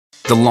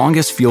The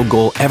longest field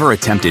goal ever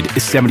attempted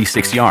is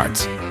 76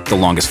 yards. The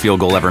longest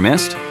field goal ever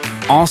missed?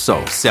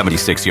 Also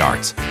 76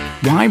 yards.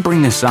 Why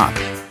bring this up?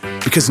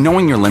 Because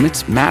knowing your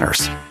limits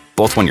matters,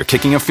 both when you're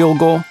kicking a field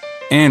goal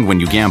and when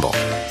you gamble.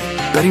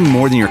 Betting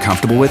more than you're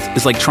comfortable with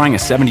is like trying a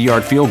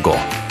 70-yard field goal.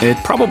 It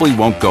probably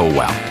won't go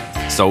well.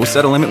 So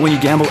set a limit when you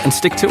gamble and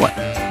stick to it.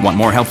 Want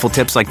more helpful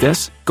tips like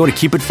this? Go to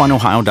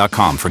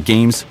keepitfunohio.com for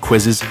games,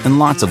 quizzes, and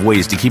lots of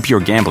ways to keep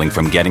your gambling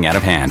from getting out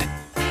of hand.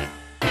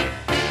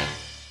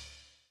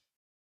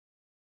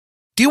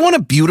 Do you want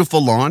a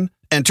beautiful lawn?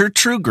 Enter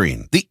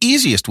TruGreen, the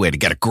easiest way to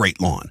get a great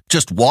lawn.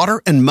 Just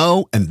water and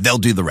mow, and they'll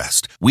do the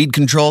rest. Weed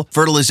control,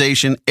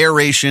 fertilization,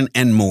 aeration,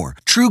 and more.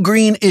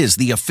 TruGreen is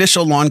the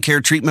official lawn care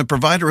treatment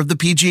provider of the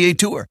PGA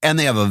Tour, and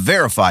they have a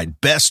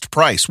verified best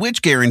price,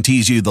 which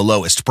guarantees you the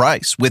lowest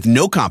price with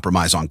no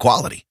compromise on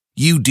quality.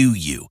 You do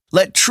you.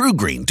 Let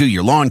TruGreen do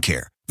your lawn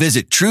care.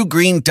 Visit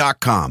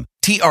TruGreen.com,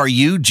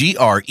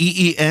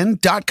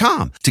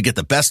 TruGreen.com, to get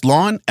the best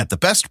lawn at the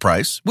best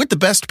price with the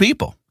best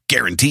people.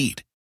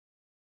 Guaranteed.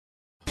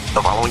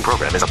 The following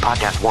program is a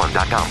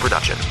podcast1.com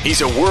production.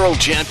 He's a world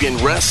champion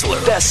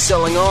wrestler,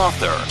 best-selling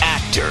author,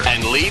 actor,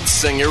 and lead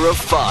singer of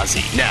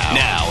Fozzy.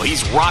 Now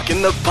he's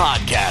rocking the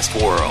podcast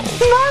world.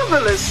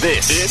 Marvelous.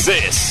 This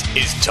is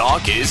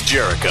Talk is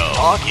Jericho.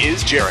 Talk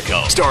is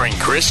Jericho, starring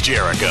Chris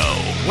Jericho.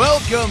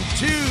 Welcome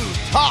to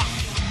Talk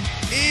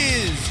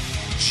is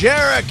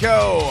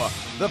Jericho,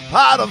 the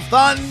pot of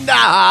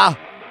thunder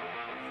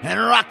and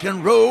rock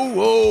and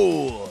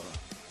roll.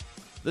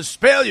 The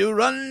spell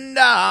you're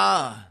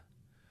under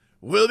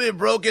will be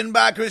broken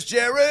by Chris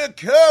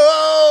Jericho.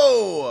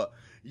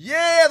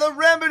 Yeah, the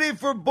remedy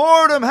for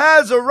boredom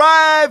has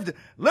arrived.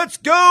 Let's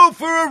go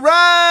for a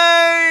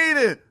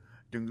ride.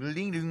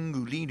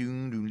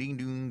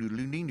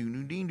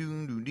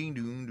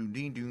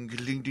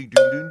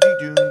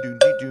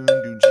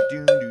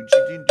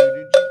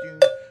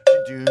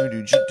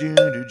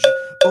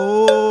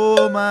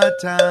 Oh, my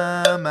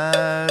time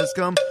has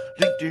come.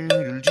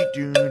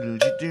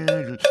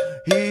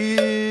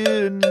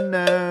 Here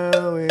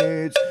now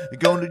it's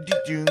gonna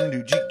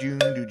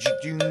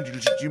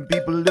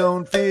people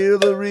don't feel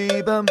the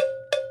reaper.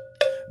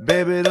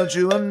 Baby, don't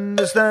you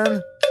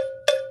understand?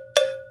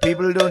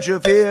 People, don't you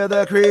fear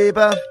the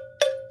creeper?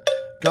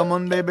 Come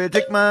on, baby,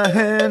 take my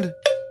hand.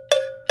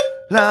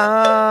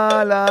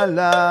 La la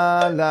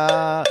la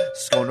la,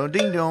 skono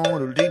ding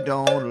dong ding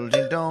dong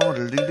ding dong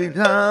ding ding,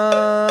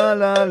 la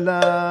la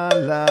la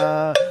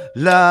la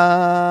la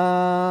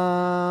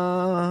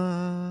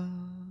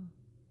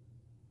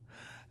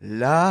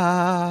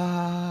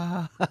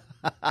la.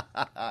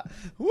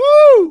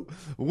 Woo!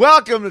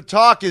 Welcome to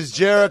Talk is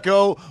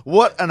Jericho.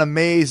 What an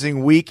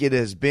amazing week it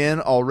has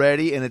been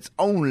already, and it's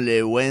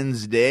only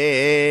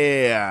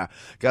Wednesday.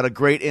 Got a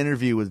great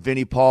interview with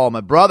Vinnie Paul,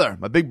 my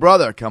big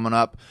brother, coming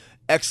up.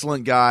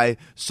 Excellent guy.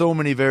 So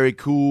many very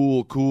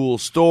cool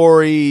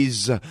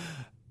stories.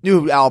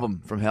 New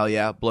album from Hell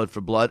Yeah, Blood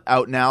for Blood,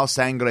 out now.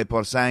 Sangre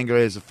por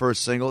Sangre is the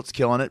first single. It's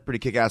killing it. Pretty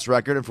kick-ass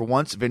record. And for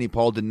once, Vinnie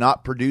Paul did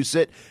not produce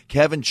it.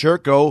 Kevin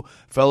Churko,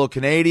 fellow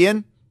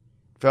Canadian,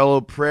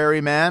 fellow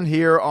prairie man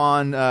here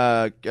on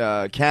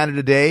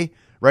Canada Day,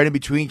 right in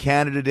between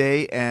Canada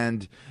Day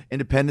and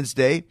Independence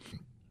Day.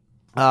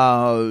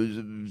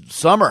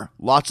 Summer,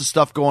 lots of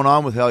stuff going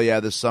on with Hell Yeah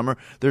this summer.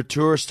 Their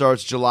tour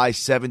starts July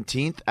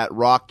 17th at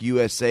Rock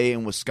USA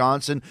in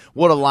Wisconsin.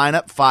 What a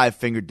lineup. Five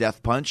Finger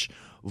Death Punch,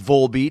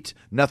 Volbeat,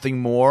 Nothing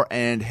More,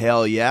 and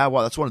Hell Yeah.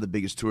 Wow, that's one of the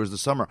biggest tours of the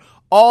summer.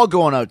 All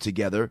going out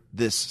together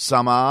this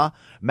summer.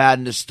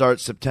 Madness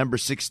starts September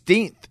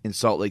 16th in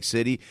Salt Lake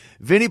City.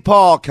 Vinnie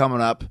Paul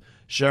coming up,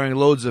 sharing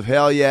loads of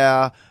Hell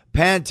Yeah,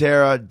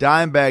 Pantera,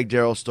 Dimebag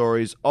Darrell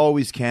stories,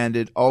 always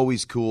candid,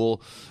 always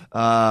cool.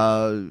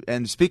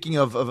 And speaking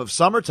of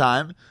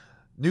summertime,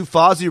 new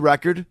Fozzy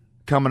record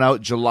coming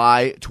out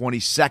July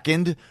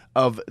 22nd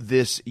of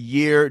this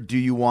year. Do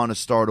You Want to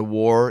Start a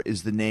War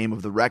is the name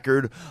of the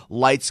record.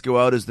 Lights Go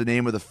Out is the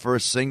name of the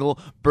first single.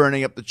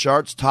 Burning up the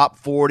charts, top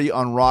 40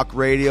 on rock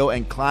radio,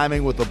 and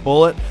climbing with a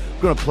bullet.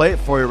 I'm going to play it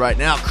for you right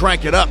now.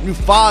 Crank it up. New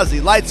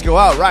Fozzy, Lights Go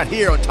Out, right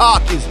here on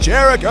Talk is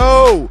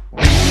Jericho.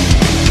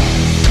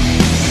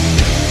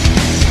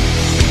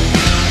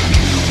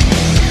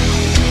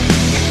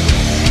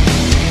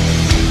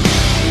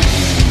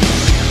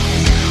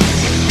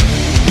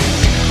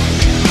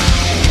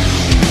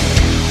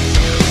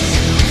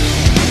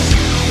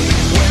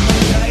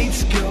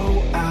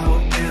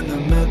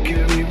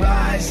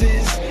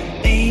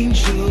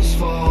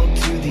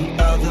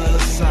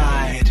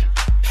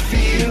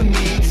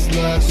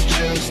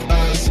 Just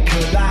us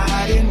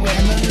colliding.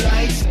 When the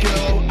lights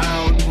go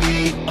out,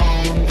 we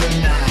own the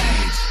night.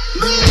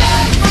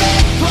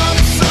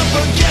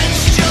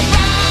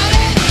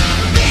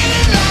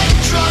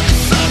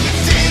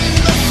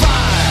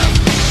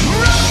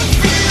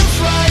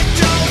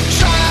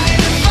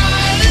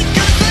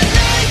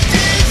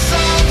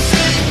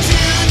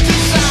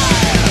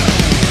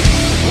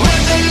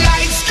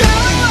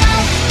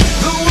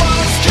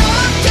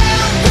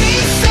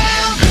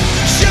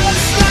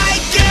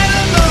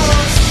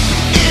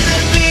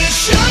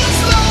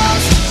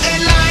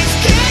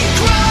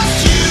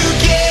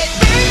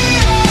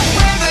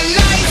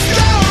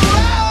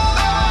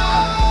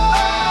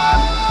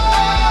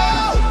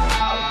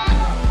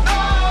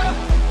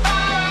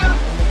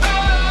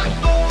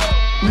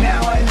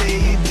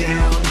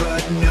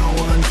 but no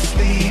one's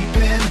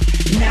sleeping.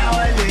 Now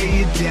I lay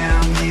you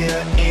down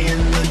here in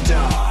the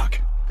dark.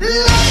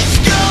 Lights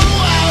go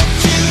out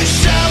to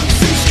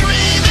shouts and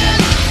screaming.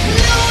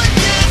 No one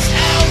gets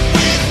out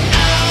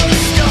without a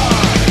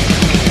star.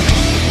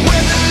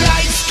 When the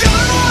lights go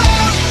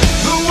out,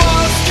 the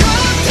walls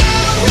come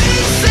down. We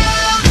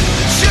sound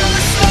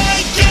just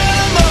like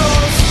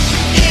animals.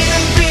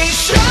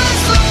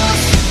 Inhibition's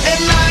lost and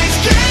lines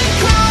get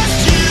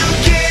crossed. You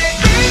get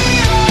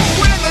me up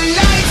when the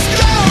lights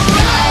go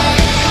out.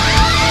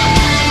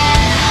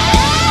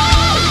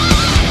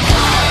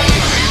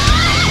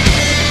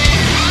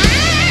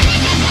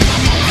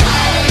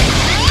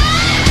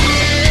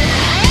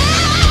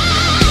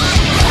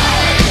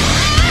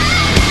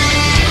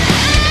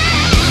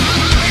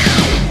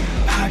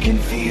 I can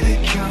feel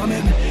it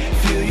coming,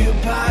 feel your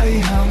body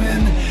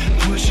humming,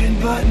 pushing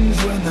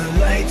buttons when the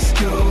lights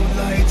go.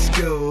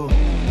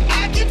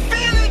 I can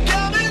feel it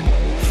coming,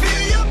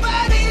 feel your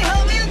body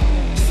humming,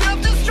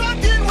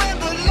 self-destructing when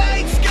the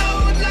lights go.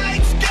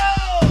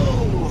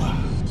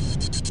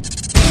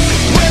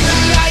 When the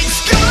lights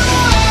go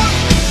out,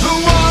 the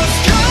walls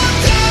come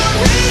down,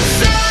 we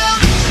sound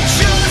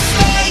just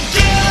like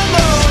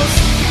animals.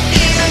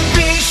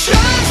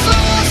 Inhibition's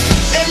lost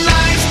and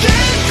lines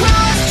get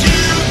crossed.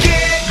 You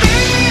get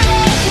me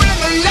up when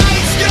the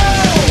lights go.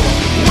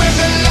 When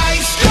the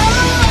lights go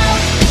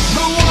out,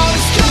 the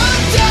walls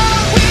come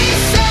down, we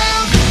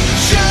sound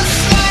just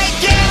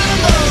like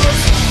animals.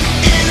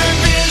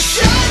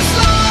 Inhibition's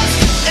lost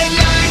and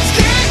lines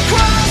get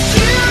crossed.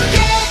 You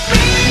get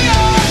me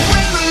up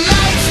when the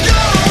lights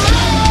go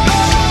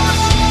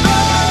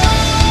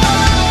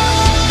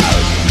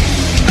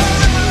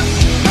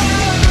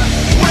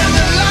when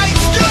the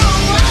lights go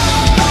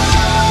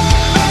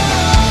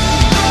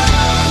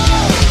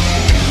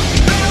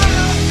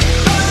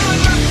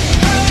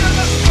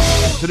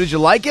So did you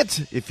like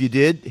it? If you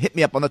did, hit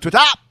me up on the Twitter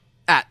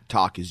at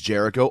Talk is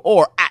Jericho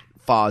or at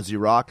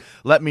Fozzy Rock.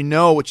 Let me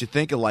know what you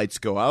think of Lights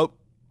Go Out.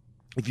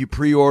 If you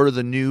pre-order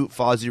the new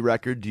Fozzy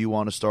record, Do You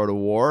Want to Start a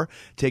War?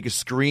 Take a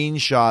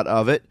screenshot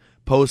of it,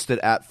 post it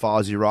at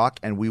Fozzy Rock,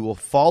 and we will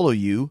follow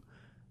you,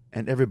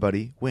 and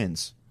everybody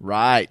wins.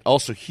 Right.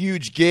 Also,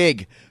 huge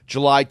gig,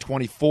 July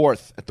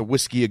 24th at the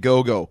Whiskey A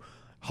Go-Go,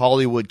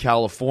 Hollywood,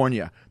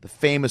 California. The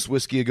famous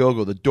Whiskey A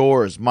Go-Go, The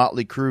Doors,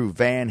 Motley Crue,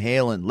 Van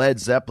Halen, Led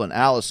Zeppelin,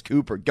 Alice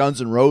Cooper,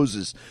 Guns N'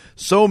 Roses.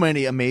 So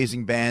many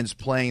amazing bands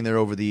playing there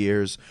over the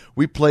years.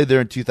 We played there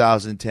in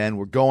 2010.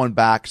 We're going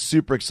back.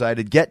 Super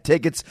excited. Get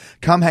tickets.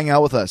 Come hang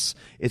out with us.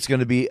 It's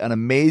going to be an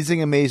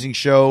amazing, amazing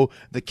show.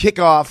 The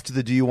kickoff to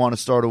the Do You Want to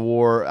Start a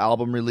War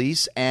album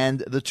release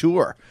and the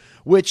tour,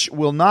 which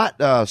will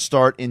not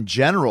start in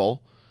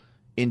general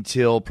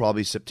until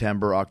probably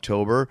September,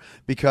 October,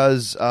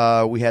 because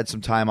we had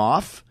some time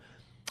off.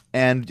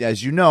 And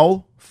as you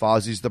know,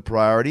 Fozzy's the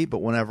priority, but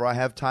whenever I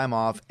have time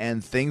off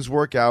and things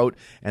work out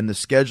and the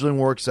scheduling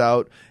works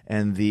out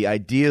and the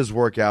ideas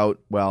work out,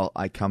 well,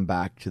 I come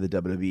back to the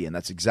WWE. And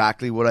that's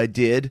exactly what I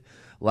did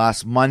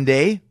last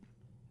Monday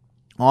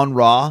on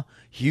Raw.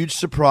 Huge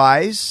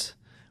surprise.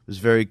 It was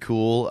very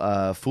cool.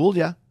 Fooled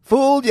ya.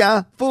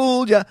 Hi,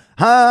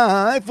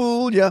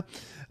 fooled ya.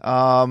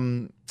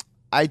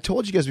 I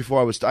told you guys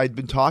before I'd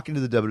been talking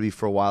to the WWE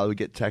for a while. I would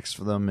get texts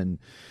from them and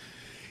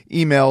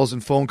emails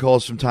and phone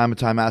calls from time to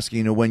time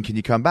asking, when can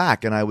you come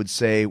back? And I would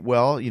say,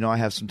 well, I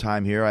have some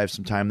time here. I have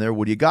some time there.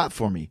 What do you got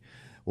for me?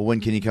 Well,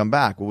 when can you come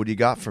back? Well, what do you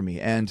got for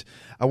me? And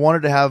I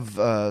wanted to have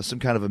some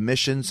kind of a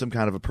mission, some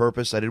kind of a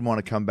purpose. I didn't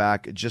want to come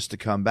back just to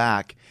come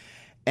back.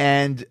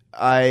 And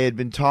I had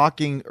been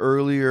talking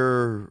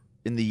earlier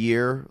in the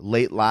year,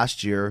 late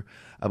last year,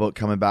 about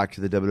coming back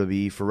to the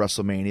WWE for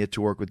WrestleMania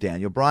to work with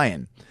Daniel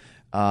Bryan.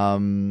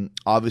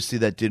 Obviously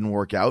that didn't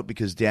work out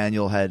because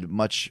Daniel had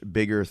much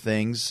bigger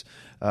things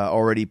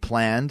already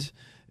planned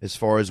as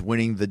far as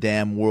winning the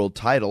damn world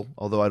title,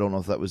 although I don't know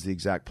if that was the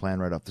exact plan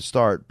right off the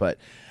start, but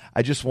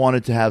I just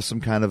wanted to have some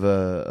kind of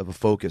a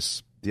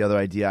focus. The other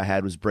idea I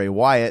had was Bray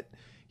Wyatt.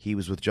 He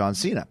was with John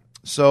Cena.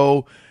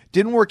 So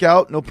didn't work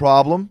out, no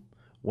problem.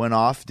 Went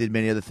off, did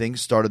many other things,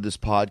 started this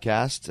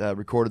podcast,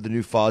 recorded the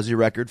new Fozzy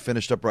record,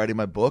 finished up writing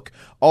my book.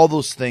 All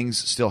those things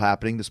still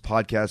happening. This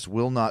podcast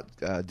will not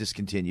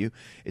discontinue.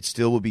 It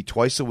still will be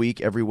twice a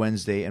week, every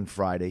Wednesday and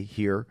Friday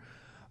here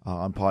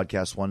on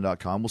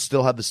podcast1.com. We'll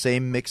still have the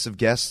same mix of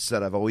guests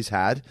that I've always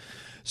had.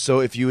 So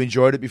if you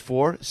enjoyed it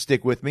before,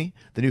 stick with me.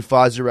 The new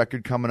Fozzy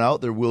record coming out.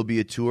 There will be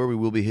a tour. We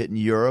will be hitting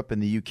Europe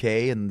and the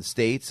UK and the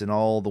States and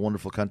all the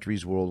wonderful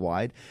countries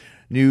worldwide.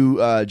 New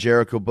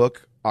Jericho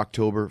book,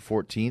 October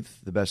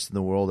 14th, The Best in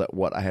the World at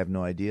What? I Have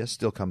No Idea,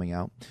 still coming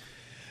out.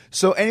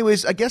 So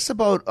anyways, I guess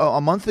about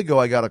a month ago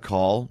I got a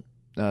call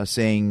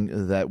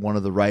saying that one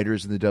of the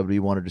writers in the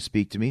WWE wanted to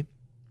speak to me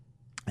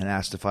and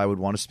asked if I would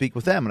want to speak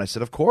with them. And I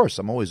said, of course,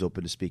 I'm always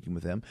open to speaking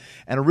with them.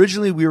 And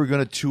originally we were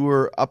going to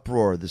tour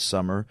Uproar this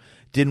summer.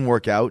 Didn't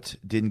work out,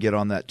 didn't get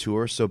on that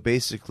tour. So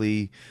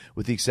basically,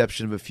 with the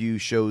exception of a few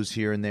shows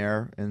here and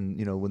there, and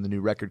when the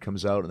new record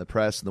comes out, and the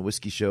press, and the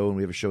whiskey show, and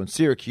we have a show in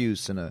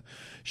Syracuse, and a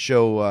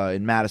show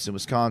in Madison,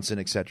 Wisconsin,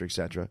 et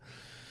cetera,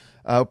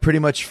 pretty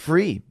much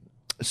free.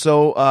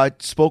 So I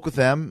spoke with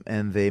them,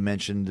 and they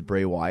mentioned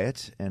Bray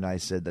Wyatt, and I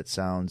said, that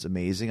sounds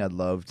amazing. I'd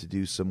love to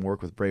do some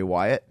work with Bray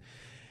Wyatt.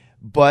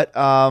 But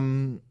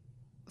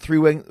 3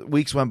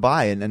 weeks went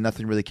by, and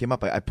nothing really came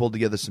up. I pulled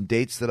together some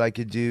dates that I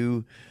could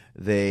do.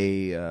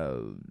 They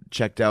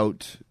checked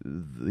out,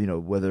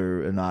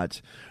 whether or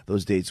not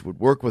those dates would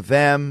work with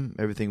them.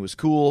 Everything was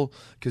cool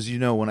because,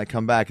 when I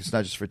come back, it's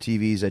not just for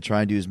TVs. I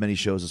try and do as many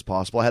shows as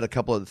possible. I had a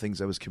couple other things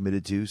I was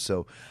committed to,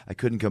 so I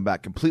couldn't come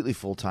back completely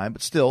full-time,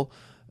 but still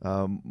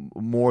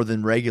more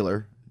than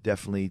regular,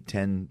 definitely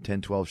 10,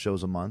 12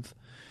 shows a month,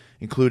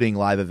 including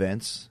live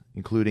events,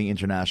 including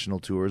international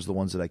tours, the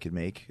ones that I could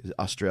make.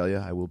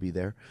 Australia, I will be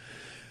there.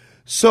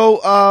 So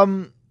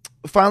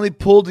finally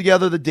pulled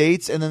together the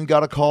dates and then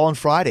got a call on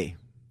Friday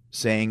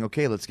saying,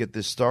 okay, let's get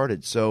this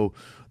started. So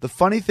the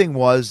funny thing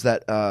was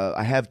that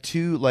I have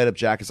 2 light-up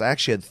jackets. I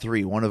actually had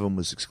 3. One of them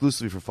was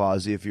exclusively for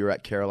Fozzy. If you were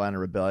at Carolina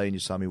Rebellion,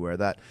 you saw me wear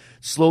that.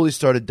 Slowly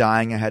started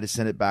dying. I had to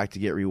send it back to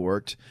get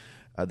reworked.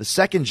 The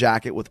second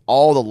jacket with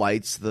all the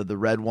lights, the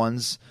red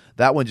ones,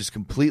 that one just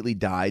completely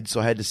died,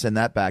 so I had to send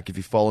that back. If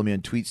you follow me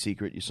on Tweet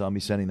Secret, you saw me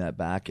sending that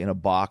back in a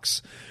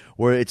box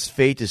where its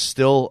fate is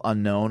still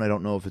unknown. I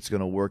don't know if it's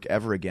going to work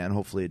ever again.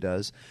 Hopefully it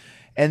does.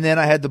 And then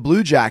I had the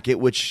blue jacket,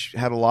 which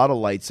had a lot of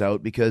lights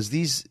out because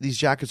these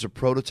jackets are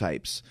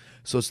prototypes.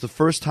 So it's the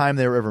first time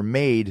they were ever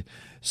made.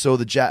 So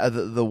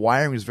the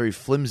wiring was very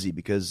flimsy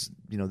because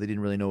they didn't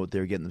really know what they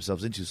were getting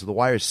themselves into. So the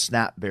wires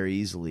snap very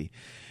easily.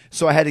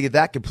 So I had to get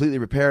that completely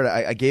repaired.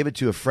 I gave it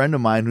to a friend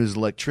of mine who's an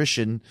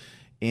electrician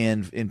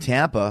in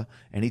Tampa,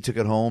 and he took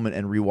it home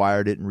and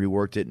rewired it and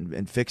reworked it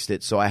and fixed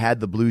it. So I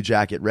had the blue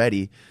jacket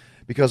ready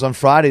because on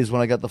Fridays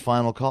when I got the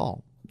final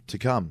call to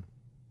come.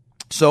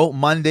 So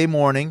Monday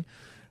morning,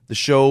 the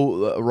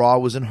show Raw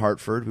was in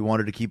Hartford. We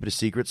wanted to keep it a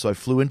secret, so I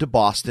flew into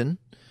Boston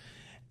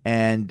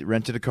and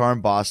rented a car in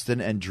Boston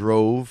and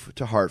drove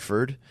to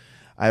Hartford.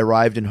 I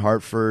arrived in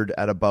Hartford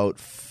at about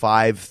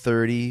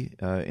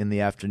 5:30 in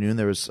the afternoon.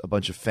 There was a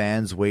bunch of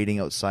fans waiting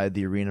outside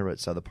the arena,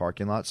 outside the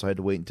parking lot, so I had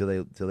to wait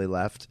until they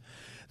left.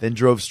 Then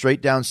drove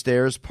straight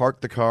downstairs,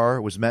 parked the car,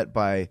 was met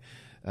by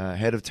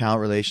head of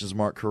talent relations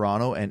Mark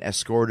Carano, and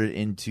escorted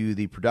into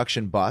the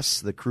production bus,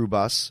 the crew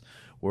bus,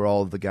 where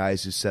all of the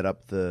guys who set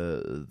up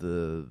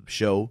the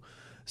show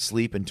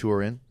sleep and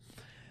tour in.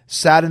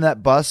 Sat in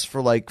that bus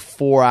for like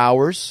 4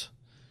 hours.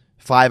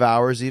 5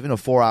 hours even, or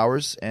 4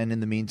 hours, and in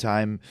the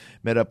meantime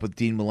met up with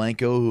Dean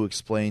Malenko, who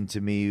explained to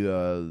me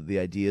the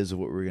ideas of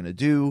what we were going to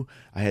do.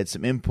 I had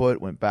some input,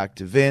 went back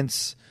to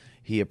Vince.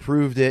 He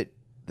approved it.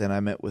 Then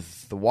I met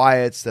with the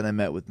Wyatts. Then I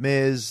met with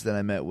Miz. Then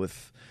I met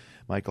with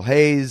Michael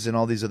Hayes and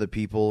all these other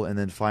people. And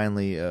then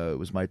finally it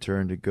was my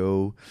turn to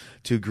go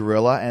to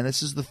Gorilla. And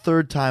this is the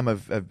 3rd time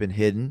I've been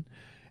hidden.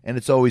 And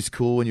it's always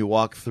cool when you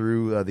walk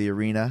through the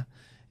arena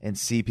and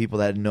see people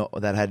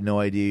that had no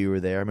idea you were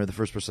there. I remember the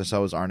first person I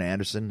saw was Arn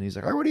Anderson. And he's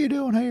like, "Oh, what are you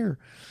doing here?"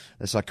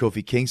 I saw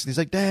Kofi Kingston. He's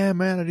like, "Damn,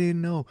 man, I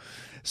didn't know."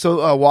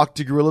 So I walked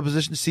to Gorilla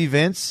position to see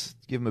Vince,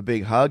 give him a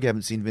big hug.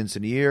 Haven't seen Vince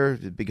in a year.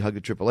 A big hug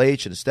to Triple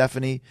H and to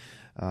Stephanie.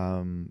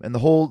 And the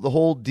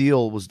whole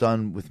deal was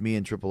done with me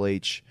and Triple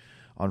H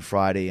on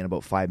Friday in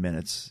about 5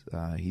 minutes.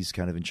 He's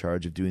kind of in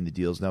charge of doing the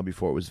deals now.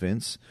 Before it was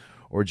Vince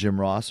or Jim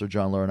Ross or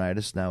John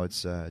Laurinaitis. Now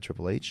it's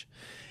Triple H.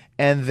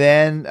 And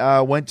then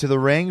went to the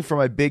ring for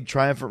my big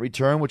triumphant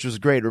return, which was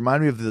great. It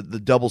reminded me of the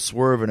double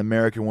swerve in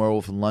American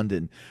Werewolf in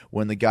London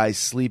when the guy's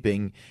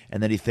sleeping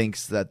and then he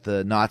thinks that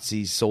the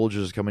Nazi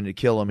soldiers are coming to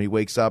kill him. He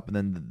wakes up and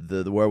then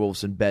the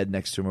werewolf's in bed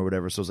next to him or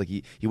whatever. So it's like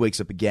he wakes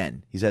up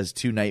again. He has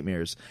 2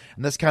 nightmares.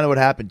 And that's kind of what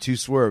happened. 2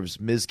 swerves.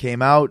 Miz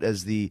came out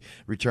as the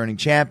returning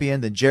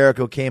champion. Then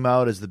Jericho came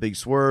out as the big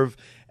swerve.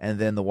 And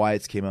then the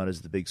Wyatts came out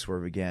as the big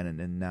swerve again.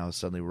 And now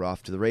suddenly we're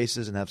off to the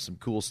races and have some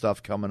cool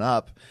stuff coming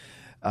up.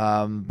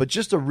 But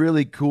just a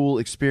really cool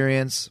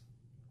experience.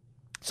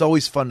 It's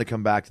always fun to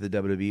come back to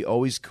the WWE.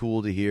 Always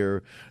cool to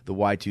hear the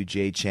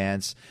Y2J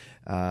chants.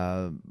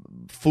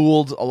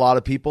 Fooled a lot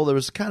of people. There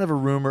was kind of a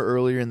rumor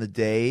earlier in the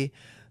day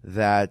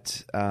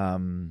that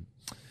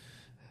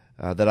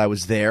that I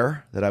was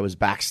there, that I was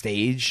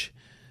backstage.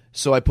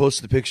 So I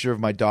posted a picture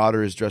of my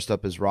daughters dressed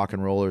up as rock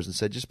and rollers and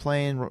said, just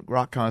playing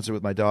rock concert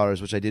with my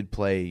daughters, which I did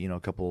play, a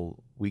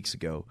couple weeks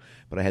ago.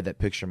 But I had that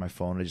picture on my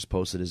phone. I just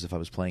posted it as if I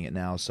was playing it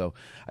now. So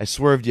I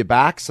swerved you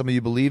back. Some of you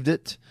believed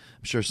it.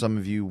 I'm sure some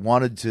of you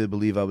wanted to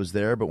believe I was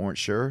there but weren't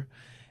sure.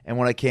 And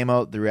when I came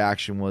out, the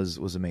reaction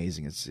was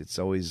amazing. It's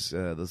always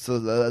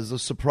the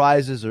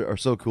surprises are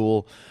so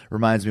cool.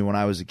 Reminds me when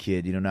I was a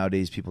kid.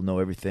 Nowadays people know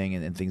everything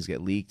and things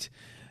get leaked.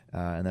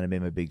 And then I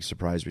made my big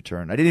surprise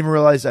return. I didn't even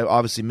realize that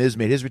obviously Miz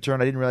made his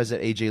return. I didn't realize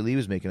that AJ Lee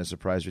was making a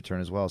surprise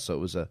return as well. So it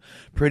was a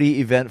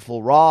pretty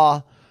eventful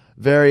Raw,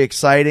 very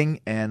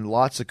exciting, and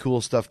lots of cool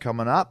stuff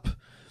coming up.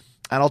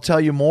 And I'll tell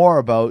you more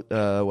about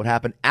what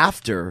happened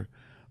after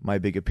my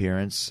big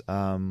appearance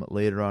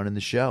later on in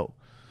the show.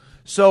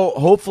 So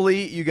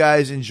hopefully you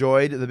guys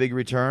enjoyed the big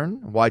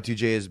return.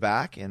 Y2J is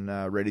back and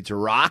ready to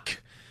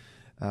rock.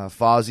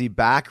 Fozzy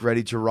back,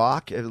 ready to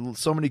rock.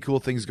 So many cool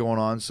things going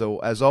on. So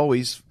as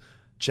always,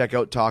 check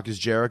out Talk is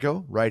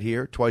Jericho right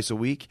here twice a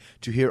week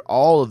to hear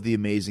all of the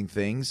amazing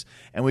things.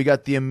 And we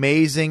got the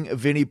amazing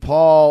Vinnie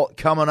Paul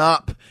coming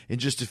up in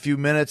just a few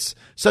minutes.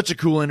 Such a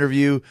cool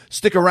interview.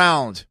 Stick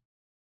around.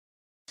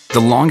 The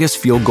longest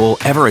field goal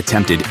ever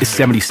attempted is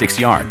 76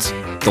 yards.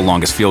 The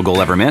longest field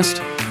goal ever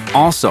missed?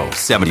 Also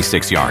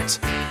 76 yards.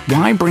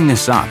 Why bring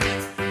this up?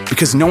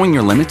 Because knowing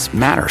your limits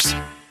matters,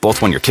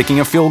 both when you're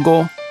kicking a field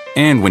goal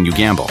and when you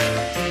gamble.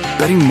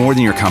 Betting more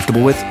than you're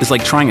comfortable with is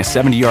like trying a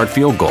 70-yard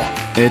field goal.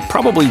 It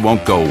probably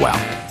won't go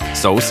well.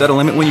 So set a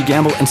limit when you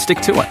gamble and stick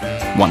to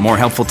it. Want more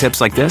helpful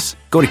tips like this?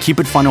 Go to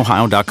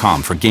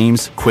keepitfunohio.com for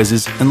games,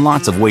 quizzes, and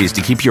lots of ways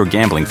to keep your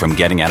gambling from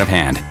getting out of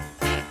hand.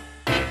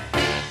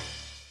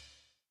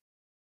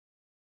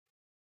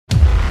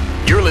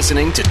 You're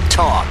listening to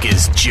Talk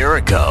is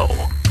Jericho.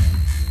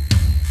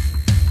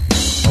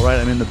 All right,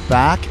 I'm in the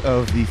back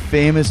of the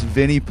famous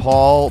Vinnie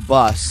Paul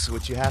bus,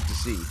 which you have to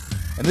see.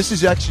 And this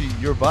is actually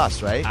your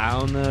bus, right? I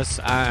own this.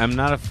 I'm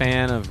not a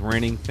fan of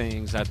renting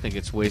things. I think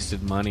it's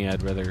wasted money.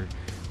 I'd rather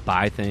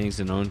buy things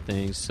and own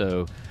things.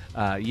 So,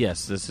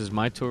 yes, this is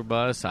my tour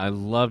bus. I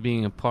love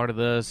being a part of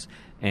this.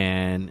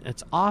 And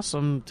it's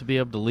awesome to be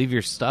able to leave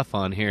your stuff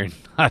on here and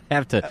not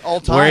have to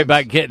worry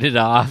about getting it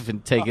off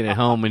and taking it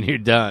home when you're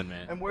done,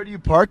 man. And where do you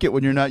park it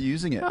when you're not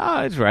using it? Oh,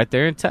 it's right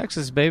there in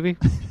Texas, baby.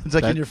 It's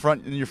like in your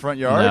front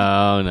yard?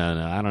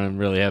 No. I don't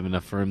really have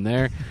enough room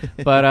there.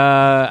 But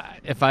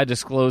if I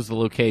disclose the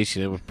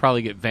location, it would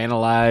probably get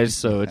vandalized.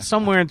 So it's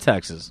somewhere in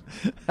Texas.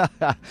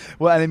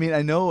 Well, I mean,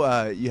 I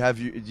know do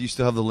you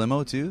still have the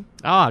limo too?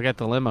 Oh, I got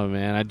the limo,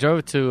 man. I drove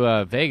it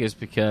to Vegas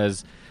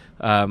because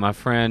my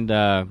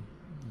friend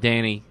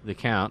Danny the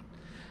Count,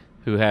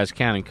 who has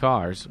Counting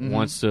Cars,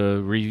 wants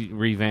to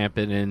revamp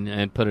it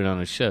and put it on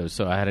a show.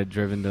 So I had it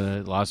driven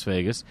to Las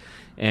Vegas,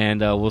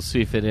 and we'll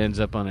see if it ends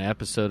up on an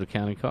episode of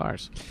Counting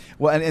Cars.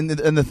 Well, and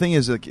the thing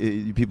is, like,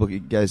 you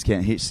guys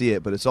can't see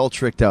it, but it's all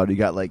tricked out. You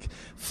got like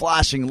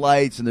flashing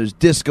lights, and there's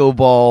disco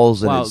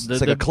balls, and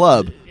it's like a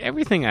club.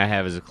 Everything I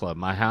have is a club.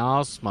 My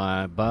house,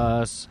 my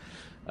bus,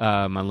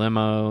 my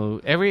limo,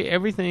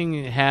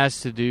 everything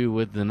has to do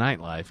with the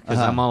nightlife because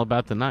I'm all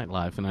about the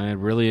nightlife and I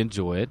really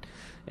enjoy it.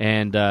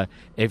 And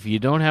if you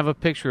don't have a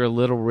picture of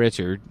Little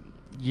Richard,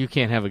 you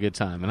can't have a good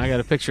time. And I got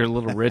a picture of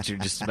Little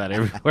Richard just about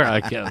everywhere I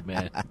go,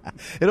 man.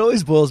 It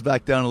always boils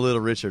back down to Little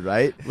Richard,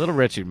 right? Little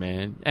Richard,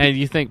 man. And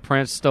you think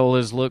Prince stole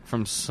his look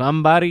from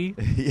somebody?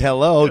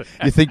 Hello.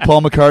 You think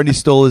Paul McCartney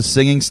stole his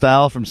singing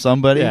style from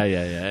somebody? Yeah.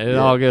 It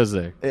all goes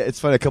there. It's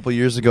funny. A couple of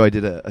years ago, I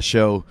did a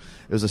show.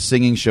 It was a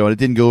singing show, and it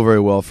didn't go very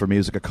well for me. It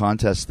was like a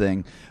contest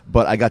thing.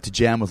 But I got to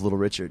jam with Little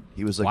Richard.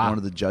 He was like one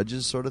of the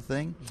judges sort of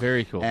thing.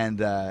 Very cool.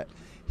 And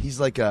he's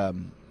like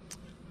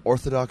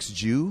Orthodox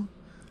Jew.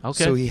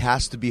 Okay. So he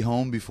has to be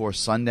home before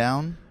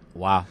sundown.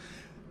 Wow.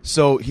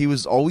 So he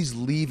was always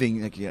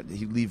leaving. Like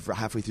he'd leave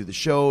halfway through the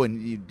show,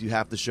 and you'd do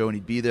half the show, and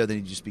he'd be there. Then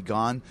he'd just be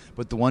gone.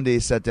 But the one day he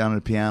sat down at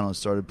a piano and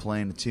started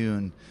playing a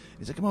tune.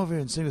 He's like, "Come over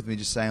here and sing with me."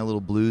 Just sang a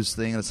little blues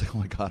thing, and it's like, "Oh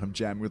my God, I'm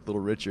jamming with Little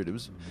Richard." It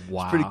was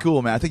pretty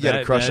cool, man. I think you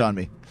had a crush on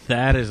me.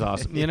 That is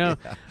awesome. You know,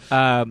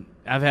 I've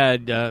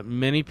had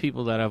many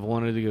people that I've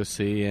wanted to go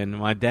see, and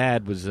my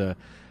dad was a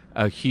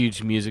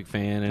huge music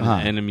fan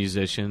and a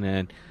musician,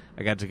 and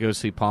I got to go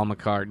see Paul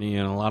McCartney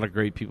and a lot of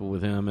great people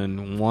with him.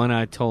 And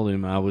I told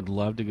him I would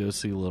love to go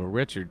see Little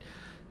Richard.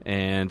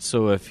 And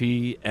so if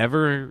he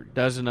ever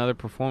does another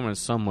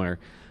performance somewhere,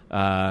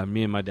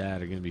 me and my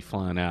dad are going to be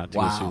flying out to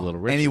go see Little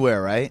Richard.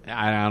 Anywhere, right?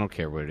 I don't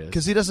care what it is.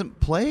 Because he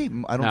doesn't play.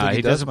 I don't think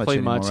he doesn't much play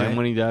anymore, much, right? and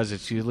when he does,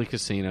 it's usually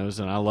casinos,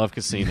 and I love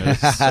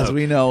casinos. As so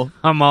we know.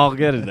 I'm all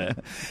good at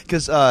that.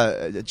 Because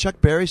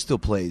Chuck Berry still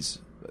plays.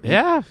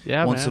 Yeah,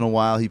 Once in a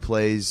while he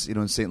plays,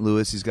 in St.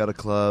 Louis. He's got a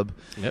club.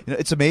 Yep.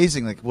 It's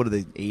amazing. Like, what are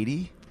they,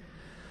 80?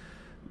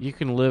 You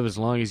can live as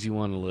long as you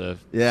want to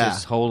live. Yeah.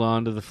 Just hold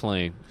on to the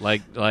flame.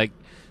 Like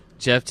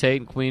Jeff Tate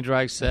and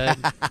Queensryche said.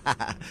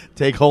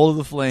 Take hold of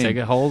the flame. Take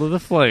a hold of the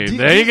flame.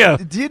 There you go.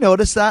 Do you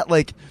notice that?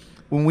 Like,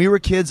 when we were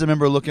kids, I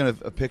remember looking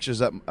at pictures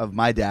of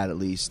my dad, at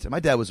least. My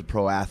dad was a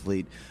pro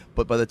athlete.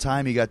 But by the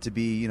time he got to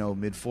be,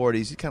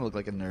 mid-40s, he kind of looked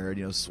like a nerd,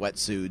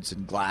 sweatsuits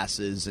and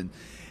glasses. And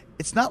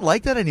it's not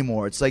like that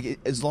anymore. It's like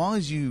as long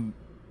as you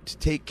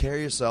take care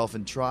of yourself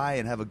and try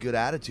and have a good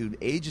attitude,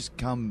 ages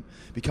become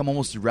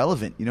almost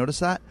irrelevant. You notice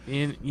that?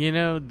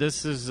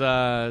 This is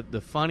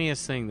the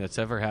funniest thing that's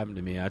ever happened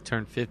to me. I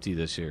turned 50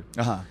 this year.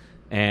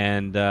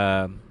 And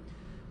it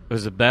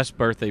was the best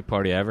birthday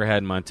party I ever had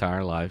in my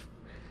entire life.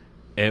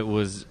 It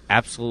was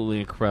absolutely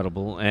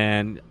incredible,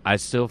 and I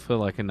still feel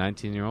like a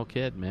 19-year-old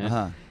kid,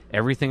 man.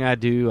 Everything I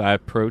do, I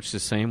approach the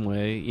same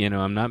way.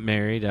 I'm not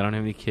married. I don't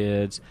have any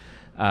kids.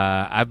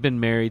 I've been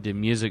married to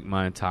music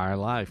my entire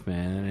life,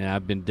 man, and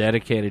I've been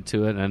dedicated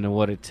to it. I know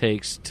what it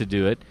takes to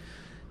do it,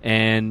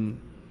 and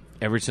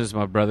ever since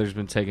my brother's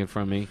been taken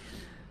from me,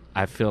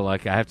 I feel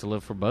like I have to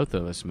live for both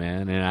of us,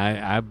 man, and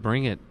I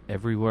bring it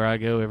everywhere I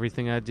go,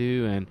 everything I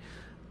do, and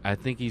I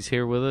think he's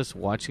here with us,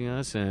 watching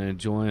us, and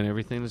enjoying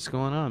everything that's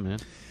going on, man.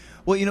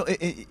 Well,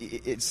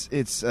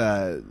 it's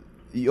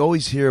you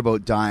always hear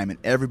about Dime, and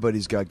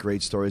everybody's got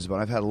great stories about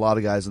it. I've had a lot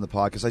of guys on the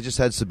podcast. I just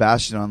had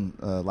Sebastian on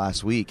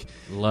last week.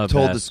 Told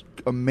this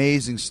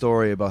amazing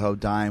story about how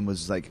Dime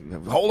was like,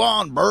 "Hold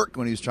on, Burke,"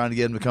 when he was trying to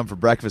get him to come for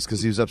breakfast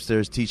because he was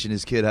upstairs teaching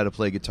his kid how to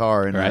play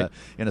guitar in a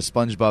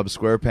SpongeBob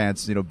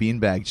SquarePants,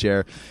 beanbag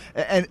chair.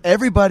 And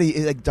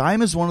everybody, like,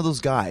 Dime is one of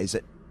those guys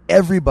that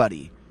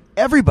everybody,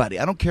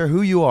 I don't care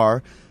who you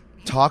are,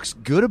 talks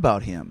good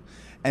about him.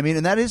 I mean,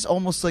 and that is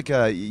almost like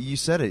you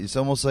said it. It's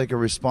almost like a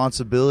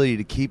responsibility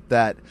to keep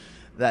that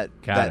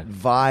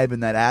vibe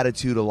and that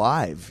attitude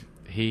alive.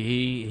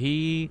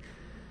 He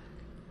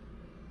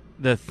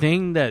the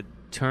thing that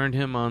turned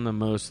him on the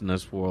most in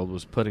this world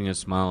was putting a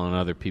smile on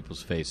other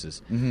people's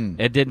faces.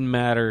 Mm-hmm. It didn't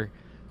matter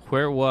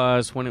where it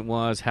was, when it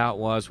was, how it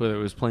was, whether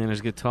it was playing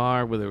his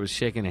guitar, whether it was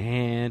shaking a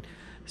hand,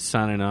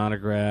 signing an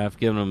autograph,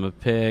 giving him a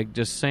pig,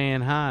 just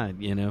saying hi,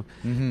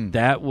 Mm-hmm.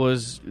 That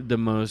was the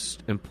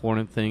most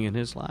important thing in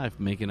his life,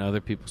 making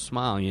other people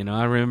smile.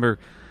 I remember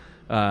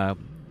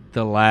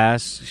the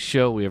last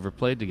show we ever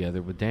played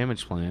together with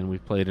Damage Plan. We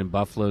played in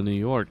Buffalo, New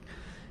York,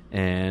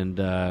 and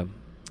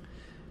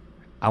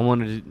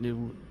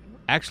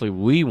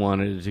we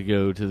wanted to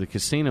go to the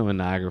casino in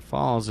Niagara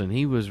Falls, and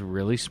he was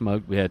really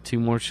smoked. We had 2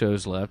 more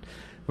shows left.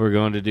 We were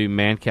going to do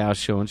Mancow's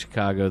show in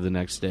Chicago the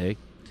next day.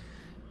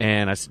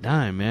 And I said,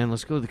 "Dime, man,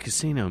 let's go to the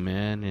casino,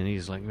 man." And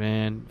he's like,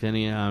 "Man,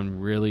 Vinny, I'm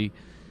really,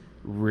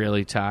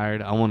 really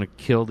tired. I want to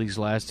kill these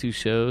last 2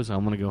 shows. I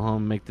want to go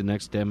home and make the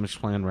next Damage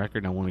Plan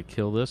record. I want to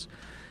kill this."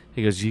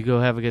 He goes, "You go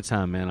have a good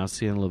time, man. I'll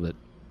see you in a little bit."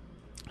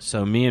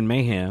 So me and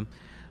Mayhem,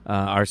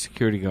 our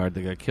security guard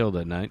that got killed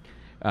that night,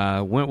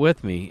 went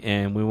with me.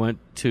 And we went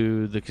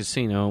to the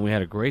casino, and we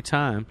had a great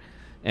time.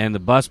 And the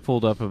bus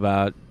pulled up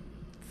about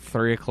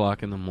 3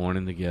 o'clock in the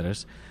morning to get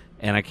us.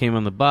 And I came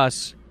on the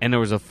bus, and there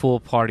was a full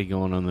party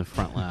going on in the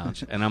front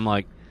lounge. And I'm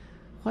like,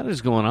 "What is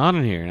going on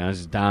in here?" And I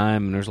was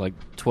Dime, and there's like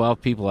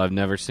 12 people I've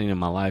never seen in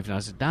my life. And I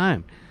said,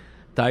 "Dime,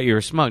 thought you were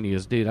smug." And he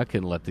goes, "Dude, I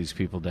couldn't let these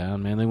people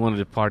down, man. They wanted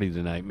to party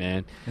tonight,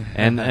 man."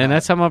 And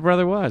that's how my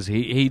brother was.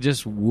 He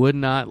just would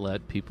not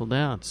let people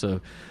down. So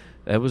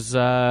that was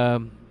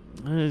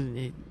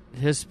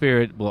his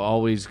spirit will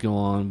always go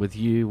on with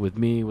you, with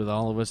me, with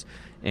all of us.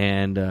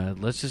 And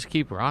let's just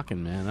keep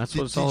rocking, man. That's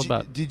what it's all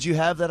about. Did you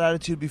have that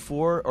attitude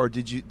before, or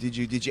did you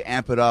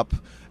amp it up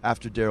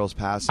after Daryl's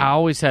passing? I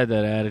always had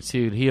that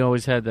attitude. He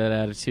always had that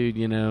attitude.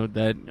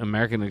 That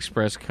American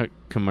Express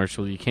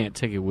commercial, "You can't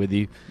take it with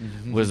you,"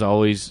 mm-hmm. was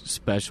always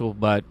special,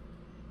 but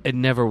it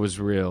never was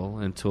real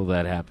until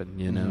that happened.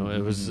 Mm-hmm.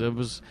 It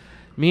was.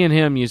 Me and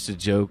him used to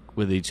joke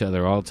with each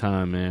other all the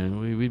time,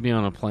 man. We'd be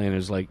on a plane. It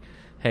was like,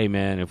 "Hey,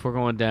 man, if we're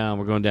going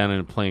down in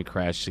a plane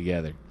crash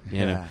together."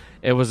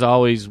 It was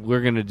always,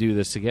 we're going to do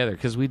this together,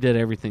 because we did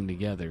everything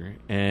together,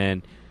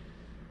 and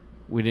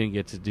we didn't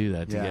get to do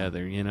that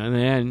together,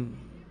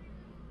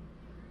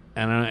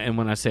 And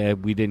when I say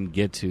we didn't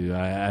get to,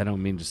 I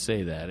don't mean to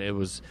say that. It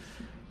was,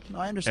 no,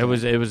 I understand.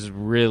 It was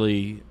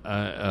really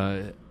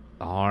a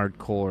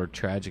hardcore,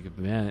 tragic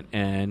event,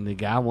 and the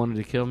guy wanted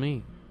to kill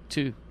me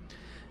too,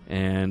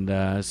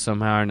 and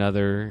somehow or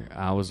another,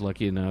 I was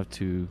lucky enough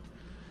to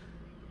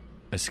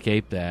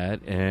escape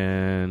that,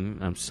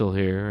 and I'm still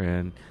here,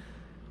 and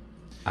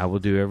I will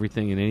do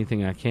everything and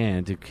anything I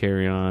can to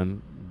carry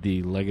on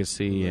the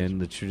legacy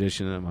and the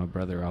tradition that my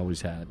brother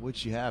always had.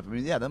 Which you have. I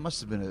mean, that must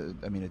have been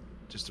I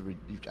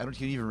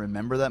don't even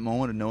remember that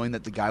moment of knowing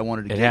that the guy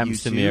wanted to get you. It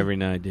happens to me every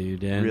night,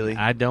 dude. And really?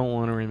 I don't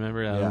want to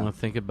remember it. I don't want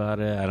to think about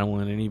it. I don't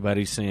want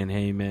anybody saying,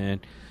 "Hey, man,"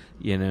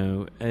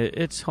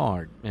 it's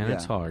hard, man. Yeah.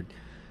 It's hard.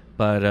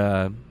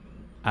 But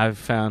I've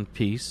found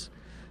peace.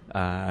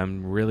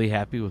 I'm really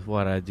happy with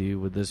what I do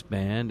with this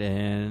band,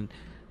 and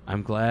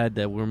I'm glad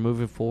that we're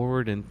moving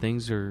forward and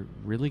things are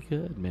really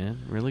good,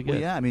 man. Really good. Well,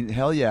 yeah, I mean,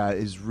 Hell Yeah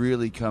has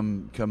really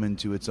come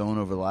into its own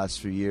over the last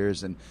few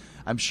years, and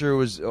I'm sure it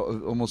was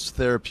almost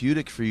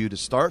therapeutic for you to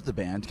start the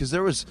band, because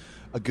there was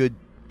a good,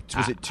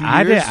 was it 2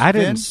 years? I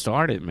didn't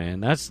start it, man.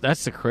 That's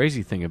the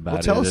crazy thing about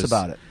it. Tell us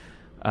about it.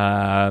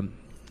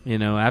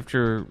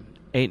 After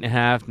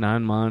 8.5,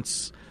 9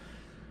 months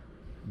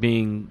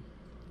being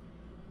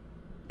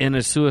in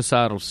a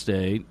suicidal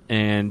state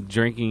and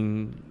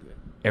drinking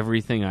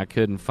everything I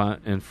could in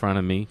front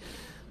of me,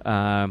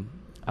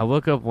 I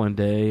woke up one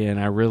day and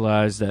I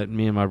realized that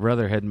me and my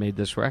brother had made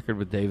this record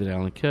with David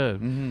Allan Coe,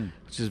 mm-hmm.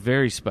 which is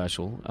very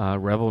special.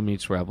 Rebel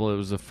Meets Rebel. It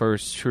was the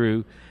first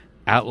true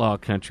outlaw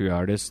country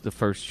artist, the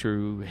first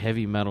true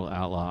heavy metal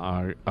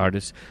outlaw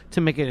artist to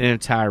make an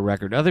entire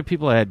record. Other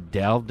people had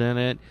delved in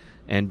it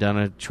and done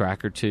a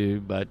track or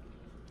two, but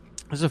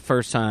it was the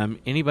first time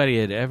anybody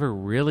had ever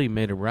really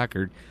made a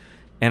record.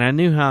 And I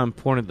knew how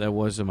important that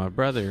was to my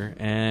brother,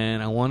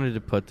 and I wanted to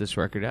put this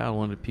record out. I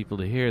wanted people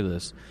to hear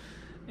this.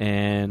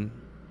 And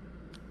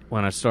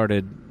when I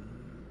started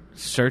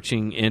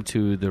searching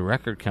into the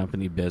record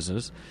company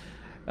business,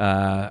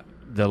 the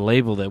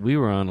label that we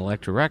were on,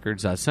 Elektra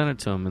Records, I sent it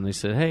to them, and they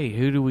said, "Hey,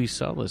 who do we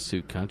sell this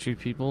to? Country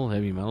people?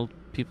 Heavy metal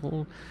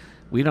people?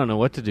 We don't know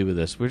what to do with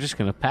this. We're just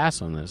going to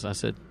pass on this." I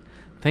said,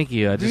 "Thank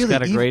you. I just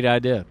got a great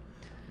idea."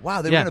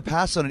 Wow, they were going to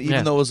pass on it,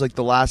 even though it was like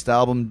the last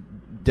album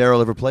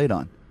Daryl ever played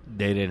on.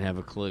 They didn't have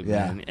a clue,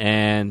 Yeah. man.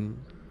 And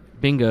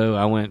bingo,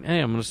 I went, hey,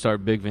 I'm going to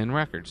start Big Van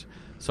Records.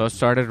 So I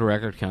started a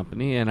record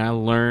company, and I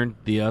learned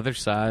the other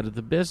side of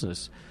the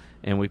business.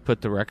 And we put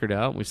the record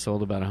out, and we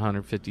sold about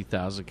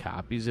 150,000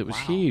 copies. It was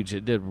huge.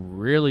 It did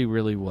really,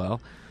 really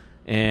well.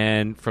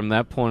 And from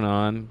that point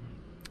on,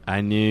 I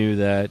knew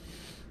that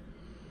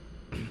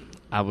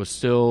I was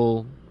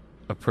still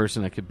a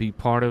person that could be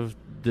part of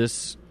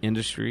this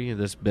industry,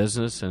 this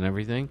business, and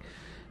everything.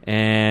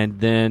 And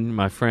then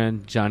my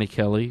friend Johnny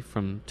Kelly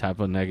from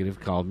Typo Negative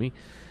called me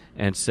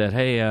and said,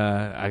 hey,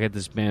 I got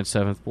this band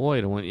Seventh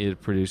Void. I want you to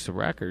produce a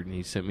record. And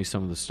he sent me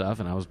some of the stuff,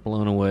 and I was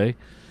blown away.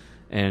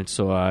 And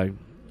so I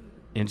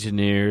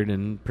engineered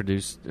and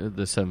produced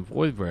the Seventh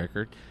Void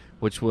record,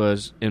 which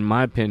was, in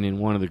my opinion,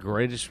 one of the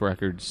greatest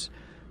records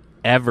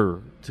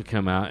ever to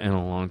come out in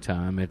a long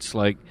time. It's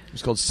like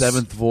It's called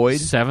Seventh Void?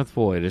 Seventh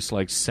Void. It's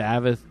like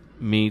Sabbath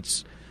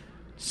meets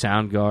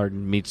Soundgarden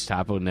meets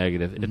Typo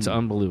Negative. It's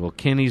unbelievable.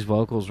 Kenny's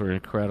vocals were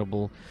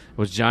incredible. It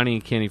was Johnny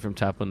and Kenny from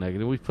Typo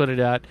Negative. We put it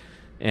out,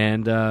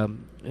 and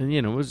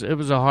you know, it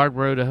was a hard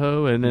road to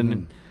hoe. And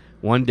then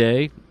one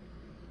day,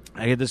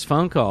 I get this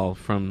phone call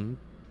from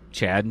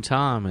Chad and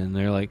Tom, and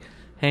they're like,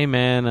 "Hey,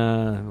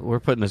 man, we're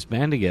putting this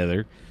band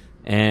together,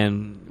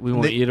 and we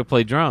want you to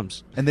play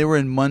drums." And they were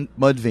in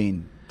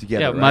Mudvayne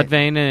together, Yeah, right?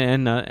 Mudvayne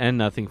and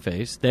Nothing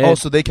Face.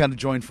 So they kind of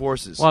joined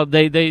forces. Well,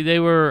 they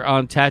were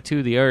on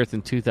Tattoo the Earth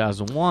in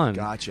 2001.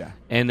 Gotcha.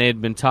 And they had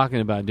been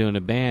talking about doing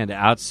a band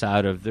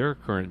outside of their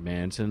current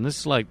bands, and this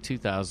is like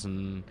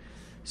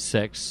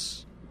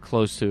 2006,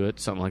 close to it,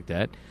 something like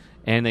that.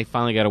 And they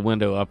finally got a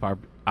window up our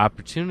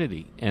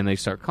opportunity, and they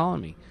start calling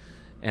me.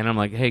 And I'm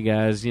like, hey,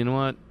 guys, you know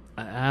what?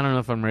 I don't know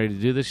if I'm ready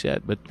to do this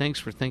yet, but thanks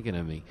for thinking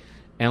of me.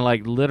 And,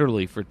 like,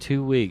 literally for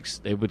 2 weeks,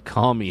 they would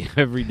call me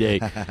every day.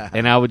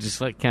 And I would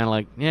just, like, kind of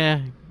like, yeah,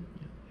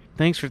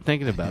 thanks for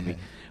thinking about me.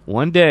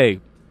 One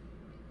day,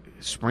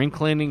 spring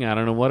cleaning, I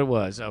don't know what it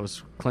was. I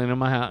was cleaning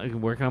my house,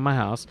 working on my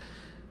house.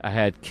 I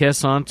had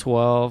Kiss on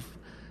 12.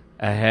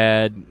 I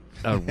had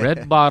a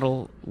red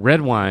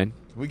wine.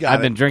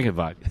 I've been drinking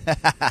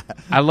vodka.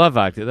 I love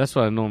vodka. That's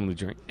what I normally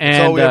drink. And,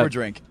 That's all we ever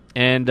drink.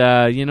 And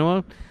you know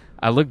what?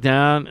 I looked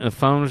down, and the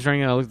phone was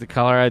ringing. I looked at the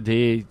caller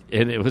ID,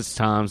 and it was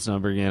Tom's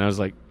number again. I was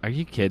like, are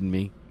you kidding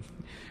me?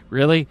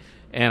 Really?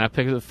 And I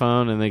picked up the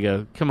phone, and they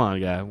go, come on,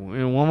 guy,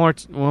 one more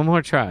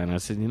try. And I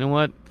said, you know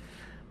what?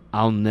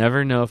 I'll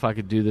never know if I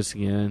could do this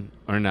again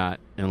or not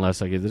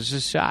unless I give this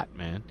a shot,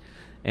 man.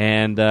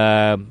 And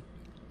I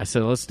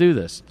said, let's do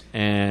this.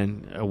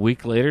 And a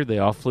week later, they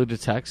all flew to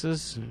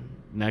Texas.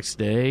 Next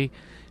day,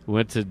 we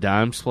went to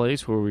Dime's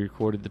place where we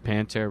recorded the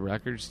Pantera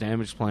records,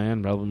 Damage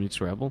Plan, Rebel Meets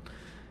Rebel.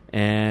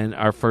 And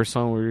our first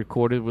song we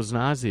recorded was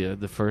Nausea,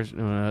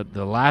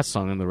 the last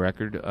song on the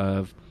record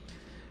of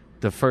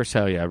the first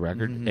Hell Yeah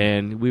record. Mm-hmm.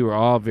 And we were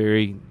all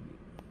very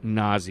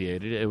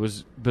nauseated. It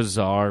was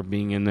bizarre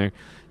being in there,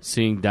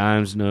 seeing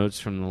Dime's notes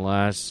from the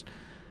last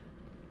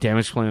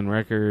Damage Plan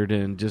record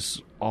and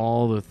just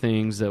all the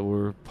things that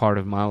were part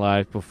of my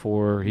life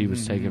before he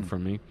was taken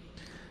from me.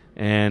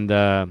 And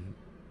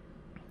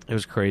it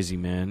was crazy,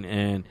 man.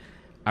 And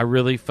I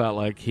really felt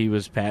like he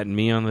was patting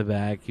me on the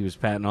back. He was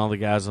patting all the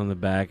guys on the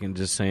back and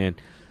just saying,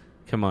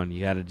 come on, you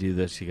got to do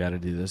this, you got to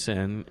do this.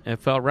 And it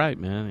felt right,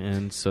 man.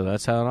 And so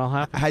that's how it all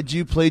happened. Had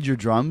you played your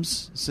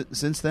drums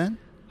since then?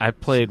 I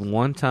played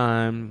one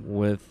time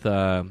with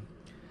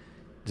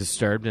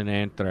Disturbed and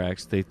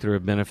Anthrax. They threw a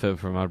benefit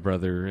for my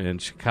brother in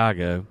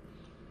Chicago.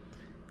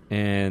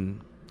 And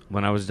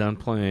when I was done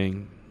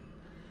playing,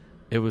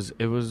 it was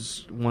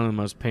one of the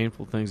most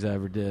painful things I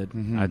ever did.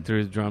 Mm-hmm. I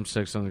threw the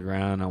drumsticks on the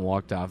ground. I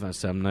walked off and I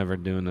said, I'm never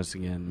doing this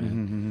again,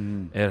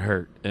 man. Mm-hmm. It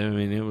hurt. I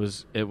mean, it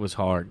was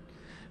hard.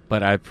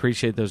 But I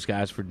appreciate those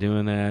guys for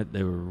doing that.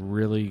 They were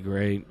really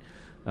great.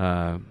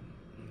 Charlie,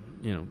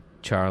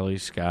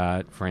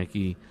 Scott,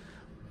 Frankie,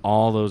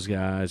 all those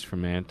guys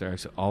from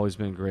Anthrax have always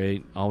been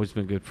great, always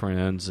been good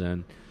friends,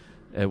 and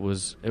it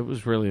was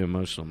really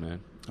emotional, man.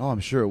 Oh,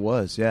 I'm sure it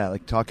was. Yeah,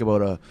 like talk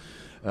about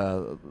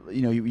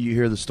you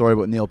hear the story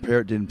about Neil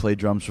Peart didn't play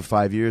drums for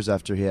 5 years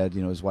after he had,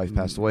 his wife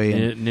passed away.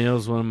 And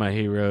Neil's one of my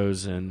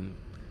heroes, and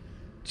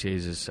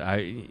Jesus,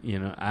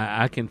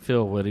 I can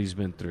feel what he's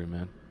been through,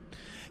 man.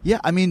 Yeah,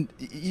 I mean,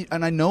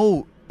 and I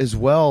know as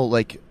well,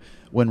 like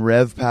when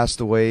Rev passed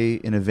away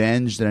in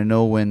Avenged, and I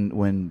know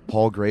when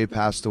Paul Gray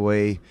passed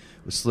away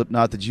with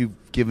Slipknot, that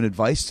you've given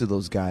advice to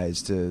those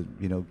guys to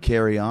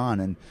carry on,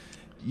 and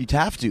you'd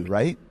have to,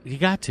 right? You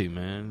got to,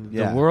 man.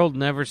 Yeah. The world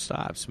never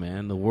stops,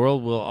 man. The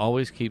world will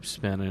always keep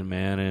spinning,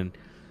 man, and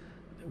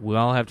we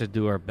all have to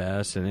do our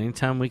best. And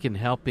anytime we can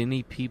help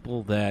any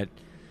people that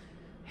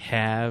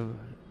have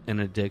an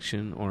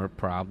addiction or a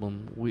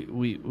problem,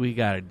 we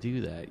got to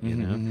do that, you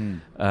know?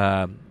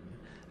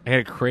 I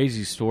had a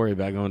crazy story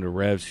about going to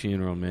Rev's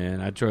funeral,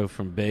 man. I drove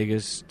from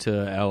Vegas to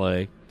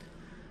L.A.,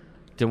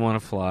 didn't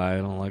want to fly. I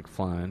don't like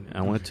flying.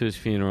 I went to his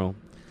funeral.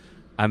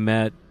 I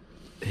met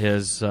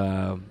his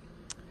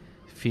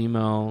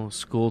female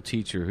school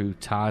teacher who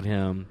taught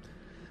him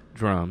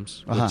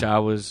drums, which I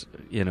was,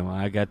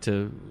 I got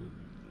to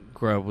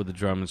grow up with a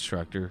drum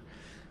instructor.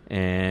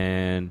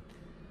 and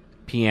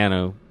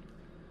piano.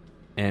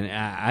 And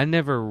I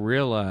never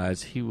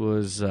realized he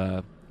was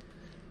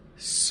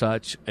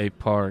such a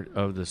part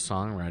of the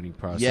songwriting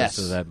process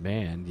of that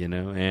band, you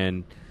know.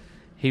 And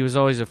he was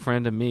always a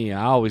friend of me.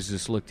 I always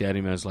just looked at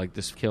him as like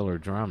this killer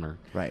drummer.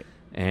 Right.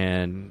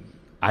 And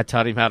I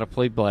taught him how to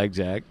play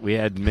blackjack. We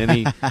had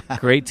many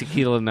great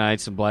tequila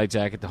nights and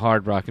blackjack at the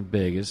Hard Rock in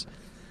Vegas.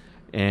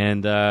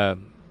 And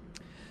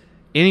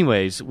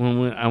anyways,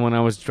 when I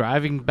was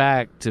driving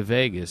back to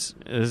Vegas,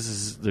 this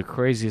is the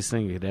craziest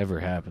thing that could ever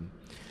happen.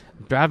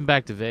 I'm driving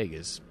back to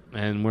Vegas,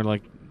 and we're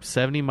like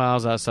 70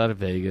 miles outside of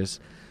Vegas,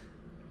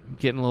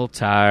 getting a little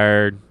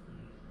tired,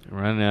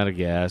 running out of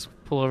gas.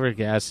 Pull over at a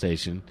gas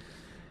station,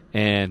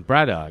 and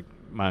Brad Dog,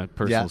 my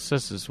personal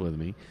assistant's with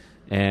me,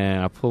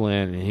 and I pull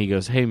in, and he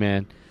goes, "Hey,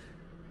 man,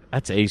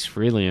 that's Ace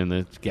Frehley in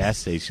the gas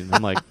station."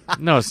 I'm like,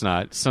 "No, it's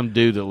not. Some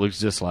dude that looks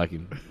just like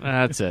him."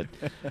 That's it.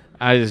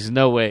 There's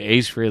no way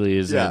Ace Frehley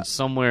is in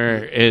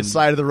somewhere in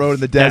side of the road in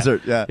the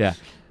desert. Yeah.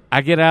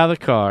 I get out of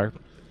the car.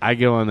 I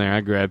go in there.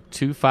 I grab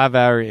 2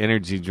 5-hour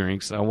energy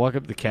drinks. I walk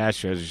up the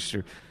cash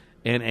register,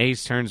 and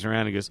Ace turns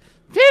around and goes,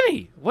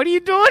 "Vinny, what are you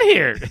doing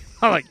here?"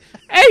 I'm like,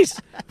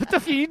 "Ace, what the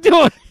f*** are you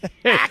doing?"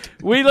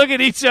 We look at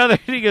each other,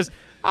 and he goes,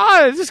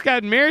 "Oh, I just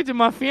got married to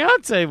my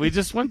fiance. We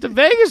just went to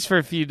Vegas for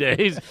a few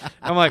days."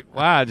 I'm like,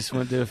 "Wow, I just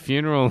went to a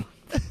funeral."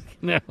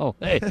 No,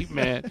 hey,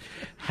 man,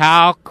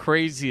 how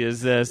crazy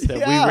is this that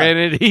we ran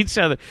into each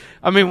other?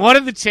 I mean, what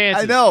are the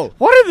chances? I know.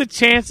 What are the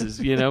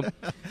chances, you know?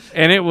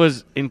 And it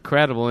was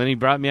incredible. And he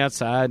brought me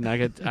outside, and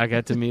I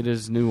got to meet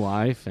his new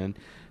wife. And,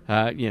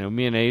 you know,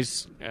 me and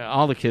Ace,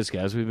 all the Kiss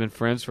guys, we've been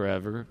friends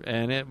forever.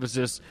 And it was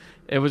just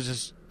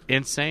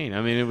insane.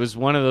 I mean, it was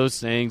one of those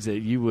things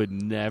that you would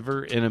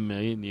never in a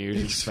million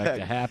years expect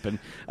to happen,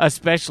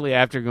 especially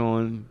after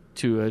going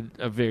to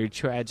a very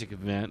tragic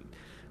event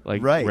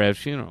like Rev's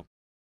funeral.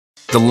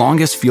 The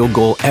longest field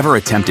goal ever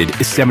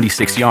attempted is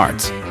 76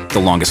 yards.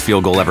 The longest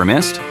field goal ever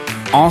missed?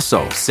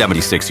 Also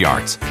 76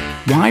 yards.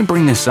 Why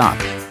bring this up?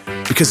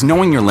 Because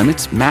knowing your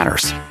limits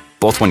matters,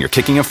 both when you're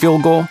kicking a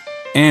field goal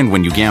and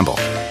when you gamble.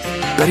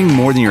 Betting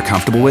more than you're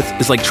comfortable with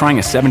is like trying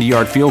a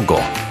 70-yard field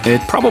goal.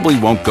 It probably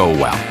won't go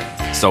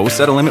well. So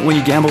set a limit when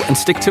you gamble and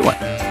stick to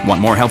it. Want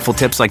more helpful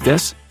tips like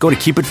this? Go to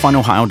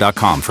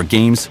keepitfunohio.com for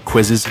games,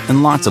 quizzes,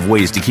 and lots of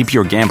ways to keep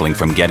your gambling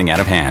from getting out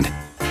of hand.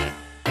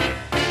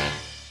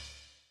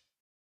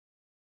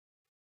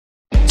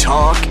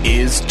 Talk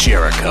is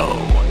Jericho.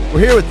 We're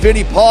here with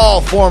Vinnie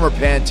Paul, former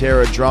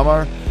Pantera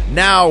drummer,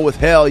 now with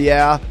Hell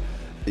Yeah.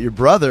 Your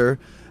brother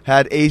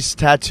had Ace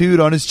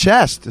tattooed on his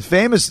chest, the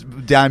famous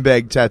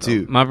Dimebag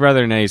tattoo. My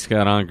brother and Ace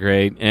got on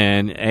great,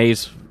 and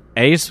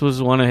Ace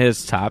was one of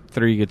his top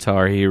 3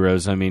 guitar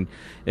heroes. I mean,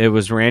 it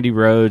was Randy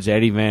Rhoads,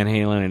 Eddie Van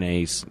Halen, and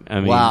Ace.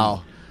 I mean,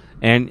 wow.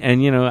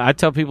 And you know, I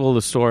tell people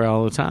the story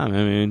all the time.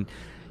 I mean,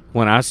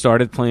 when I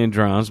started playing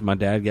drums, my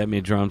dad got me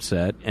a drum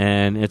set,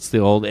 and it's the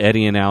old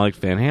Eddie and Alex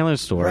Van Halen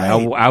story.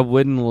 Right. I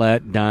wouldn't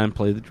let Dime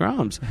play the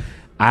drums.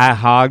 I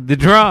hogged the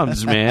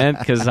drums, man,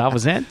 because I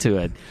was into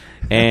it.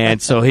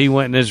 And so he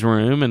went in his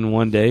room, and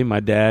one day my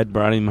dad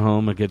brought him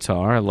home a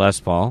guitar, a Les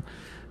Paul.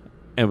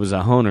 It was a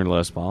Hohner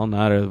Les Paul,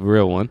 not a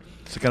real one.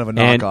 It's kind of a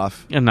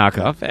knockoff. A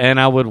knockoff. And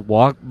I would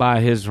walk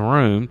by his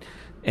room,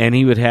 and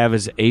he would have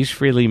his Ace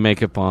Frehley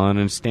makeup on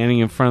and standing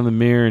in front of the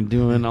mirror and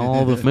doing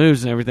all the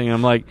moves and everything.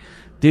 I'm like,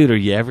 dude, are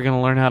you ever going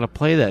to learn how to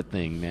play that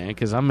thing, man?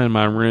 Because I'm in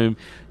my room,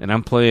 and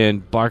I'm playing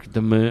Bark at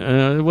the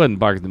Moon. It wasn't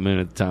Bark at the Moon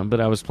at the time, but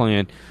I was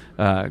playing,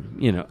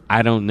 you know,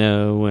 I Don't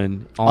Know.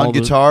 And all on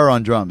guitar or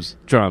on drums?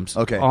 Drums.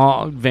 Okay.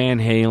 All Van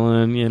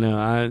Halen, you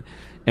know.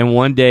 And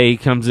one day he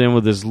comes in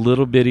with his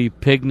little bitty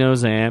pig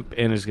nose amp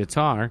and his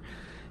guitar,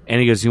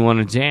 and he goes, "You want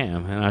to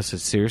jam?" And I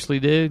said, "Seriously,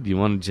 dude? You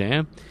want to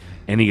jam?"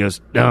 And he goes,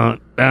 "Dun,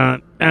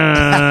 dun,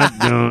 dun,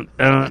 dun,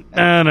 dun,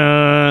 dun,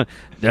 dun.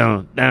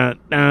 Dun, dun,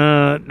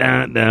 dun,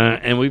 dun, dun.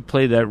 And we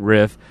played that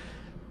riff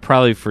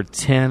probably for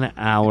 10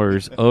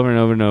 hours over and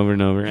over and over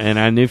and over. And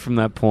I knew from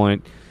that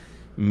point,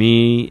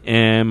 me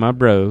and my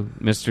bro,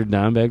 Mr.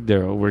 Dimebag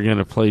Darrell, we're going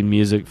to play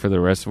music for the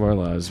rest of our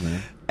lives,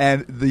 man.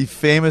 And the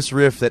famous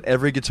riff that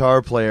every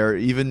guitar player,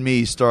 even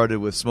me, started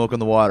with, "Smoke on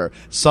the Water."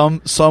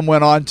 Some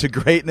went on to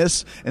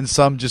greatness, and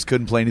some just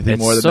couldn't play anything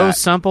more than It's that.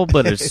 so simple,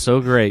 but it's so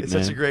great, It's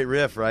man. such a great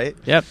riff, right?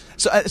 Yep.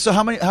 So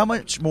how many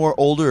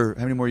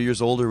more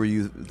years older were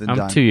you than I'm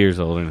Dime? 2 years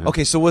older now.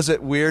 Okay, so was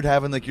it weird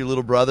having like your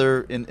little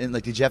brother in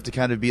like, did you have to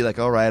kind of be like,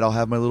 all right, I'll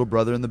have my little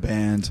brother in the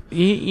band?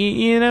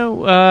 You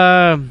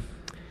know,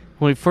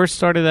 when we first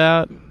started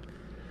out,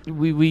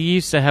 we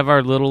used to have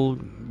our little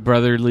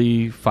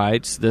brotherly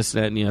fights, this,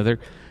 that, and the other.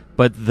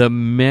 But the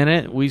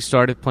minute we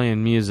started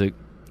playing music,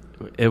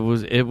 it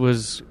was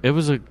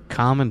a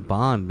common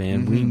bond,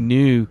 man. Mm-hmm. We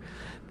knew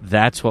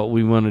that's what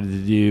we wanted to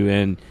do,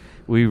 and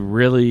we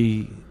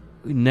really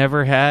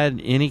never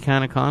had any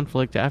kind of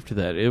conflict after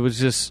that. It was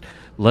just,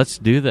 let's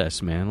do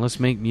this, man. Let's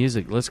make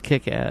music. Let's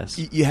kick ass.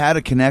 You had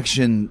a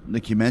connection,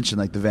 like you mentioned,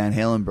 like the Van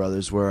Halen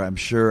brothers, where I'm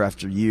sure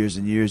after years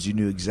and years you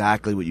knew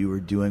exactly what you were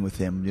doing with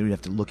him. You didn't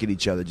have to look at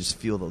each other, just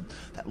feel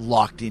that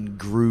locked-in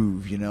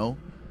groove, you know?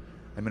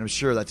 I mean, I'm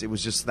sure it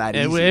was just that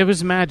It, easy. it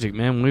was magic,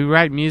 man. When we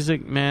write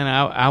music, man,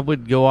 I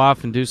would go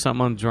off and do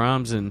something on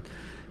drums, and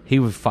he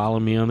would follow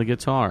me on the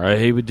guitar. Or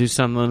he would do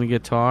something on the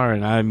guitar,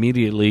 and I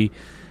immediately,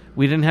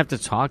 we didn't have to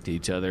talk to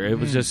each other. It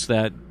was just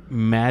that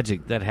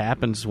magic that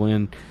happens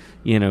when,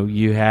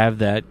 you have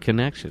that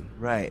connection.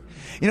 Right.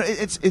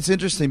 It's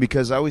interesting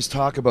because I always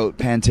talk about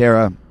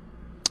Pantera.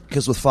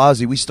 Because with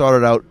Fozzy, we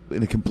started out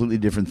in a completely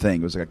different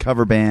thing. It was like a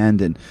cover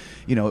band, and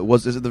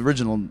the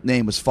original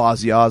name was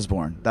Fozzy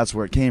Osbourne. That's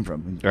where it came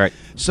from. Right.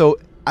 So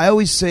I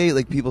always say,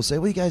 like, people say,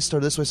 "Well, you guys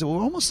started this way." I say, "Well,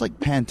 we're almost like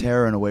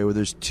Pantera in a way, where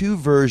there's two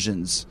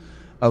versions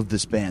of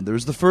this band. There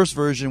was the first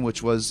version,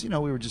 which was, we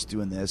were just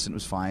doing this and it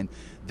was fine.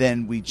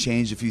 Then we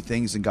changed a few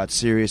things and got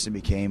serious and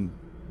became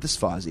this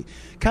Fozzy.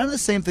 Kind of the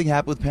same thing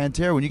happened with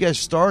Pantera. When you guys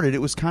started,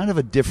 it was kind of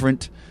a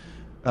different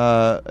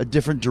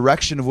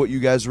direction of what you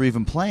guys were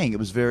even playing. It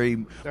was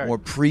very more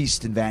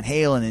Priest and Van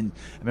Halen, and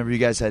I remember you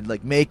guys had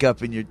like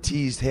makeup and your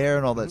teased hair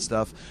and all that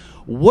stuff.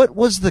 What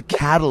was the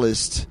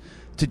catalyst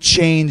to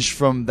change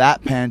from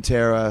that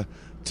Pantera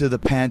to the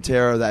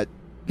Pantera that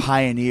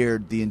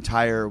pioneered the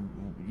entire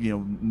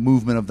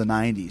movement of the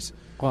 90s?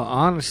 Well,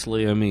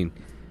 honestly, I mean,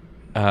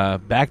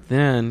 back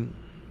then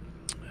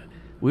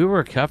we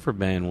were a cover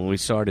band when we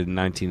started in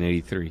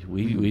 1983.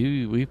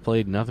 We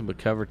played nothing but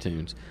cover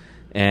tunes.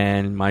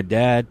 And my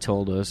dad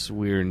told us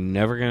we were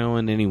never going to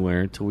win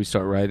anywhere until we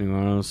start writing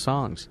our own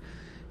songs.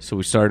 So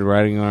we started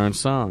writing our own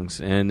songs.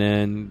 And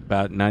then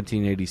about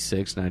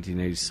 1986,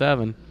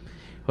 1987,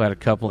 we had a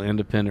couple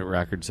independent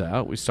records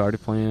out. We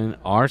started playing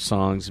our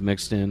songs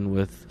mixed in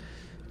with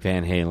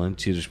Van Halen,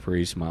 Judas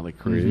Priest, Motley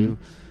Crue,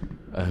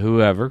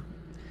 whoever.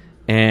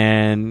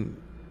 And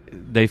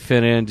they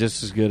fit in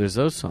just as good as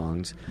those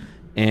songs.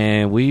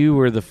 And we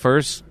were the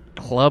first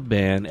club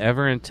band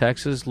ever in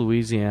Texas,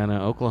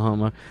 Louisiana,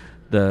 Oklahoma,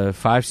 the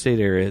 5-state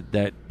area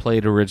that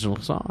played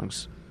original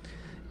songs.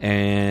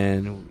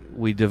 And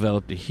we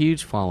developed a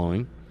huge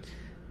following.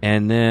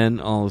 And then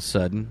all of a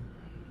sudden,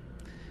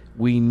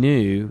 we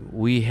knew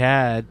we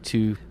had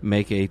to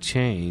make a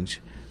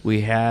change.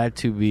 We had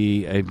to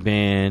be a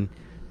band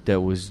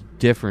that was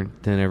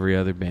different than every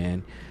other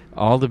band.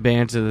 All the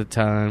bands at the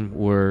time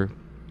were,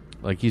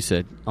 like you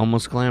said,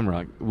 almost glam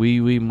rock.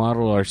 We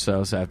modeled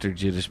ourselves after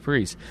Judas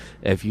Priest.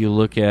 If you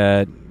look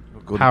at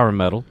power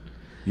metal,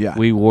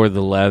 we wore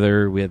the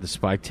leather, we had the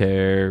spiked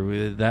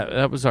hair.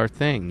 That was our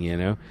thing,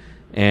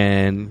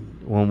 And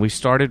when we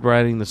started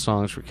writing the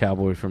songs for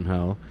Cowboys from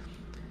Hell,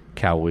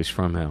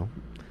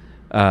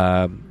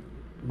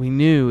 we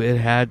knew it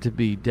had to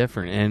be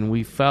different. And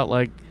we felt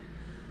like,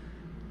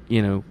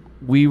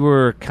 we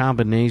were a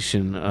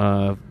combination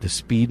of the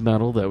speed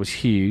metal that was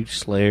huge,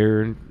 Slayer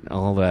and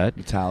all that.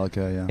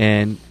 Metallica,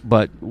 yeah.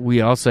 But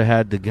we also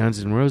had the Guns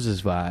N'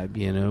 Roses vibe,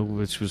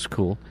 which was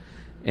cool.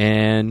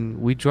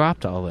 And we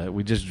dropped all that.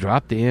 We just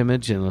dropped the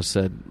image and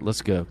said,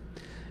 let's go.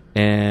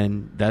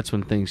 And that's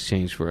when things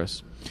changed for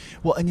us.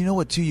 Well, and you know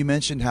what, too? You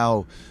mentioned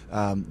how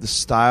the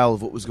style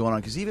of what was going on.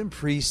 Because even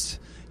Priest,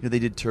 they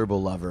did Turbo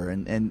Lover.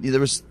 And there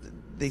was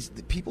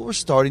people were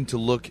starting to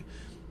look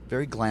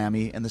very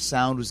glammy, and the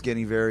sound was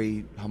getting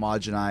very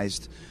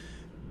homogenized.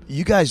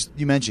 You guys,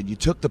 you mentioned, you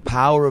took the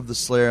power of the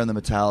Slayer and the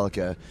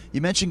Metallica.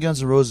 You mentioned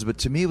Guns N' Roses, but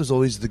to me it was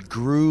always the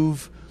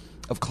groove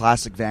of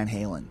classic Van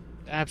Halen.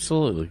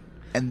 Absolutely.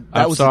 And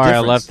that was sorry the I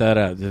difference. left that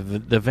out.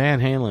 The Van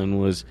Halen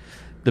was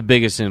the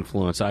biggest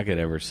influence I could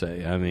ever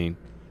say. I mean,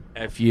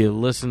 if you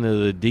listen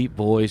to the deep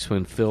voice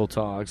when Phil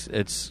talks,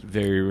 it's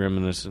very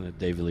reminiscent of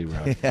David Lee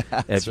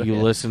Roth. If you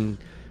listen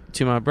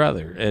to my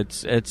brother,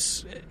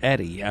 it's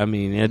Eddie. I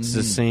mean, it's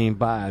the same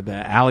vibe.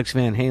 Alex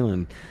Van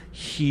Halen,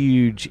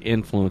 huge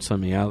influence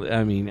on me.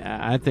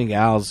 I think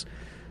Al's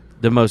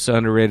the most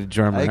underrated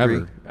drummer I agree.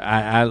 ever.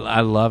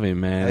 I love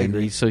him, man. I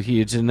agree. He's so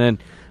huge. And then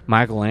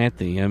Michael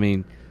Anthony, I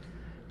mean,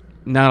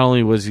 not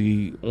only was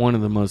he one of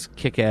the most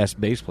kick-ass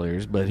bass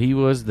players, but he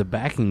was the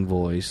backing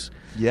voice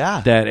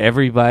that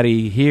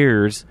everybody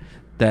hears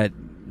that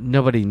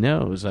nobody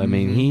knows. I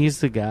mean, he's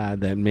the guy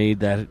that made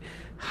that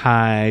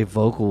high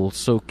vocal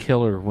so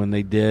killer when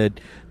they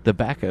did the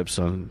backups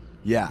on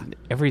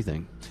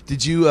everything.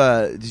 Did you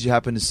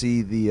happen to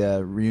see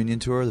the reunion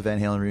tour, the Van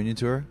Halen reunion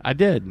tour? I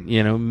did.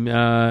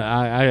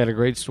 I had a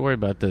great story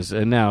about this.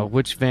 And now,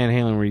 which Van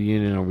Halen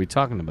reunion are we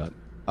talking about?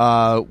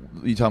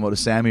 You talking about a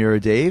Sammy or a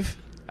Dave?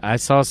 I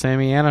saw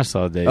Sammy and I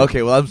saw Dave.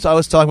 Okay, well, I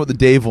was talking about the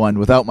Dave one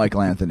without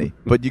Michael Anthony.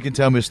 But you can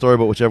tell me a story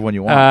about whichever one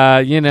you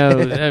want.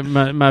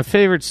 My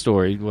favorite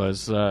story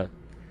was,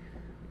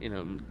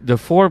 the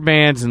four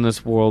bands in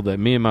this world that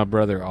me and my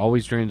brother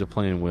always dreamed of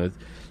playing with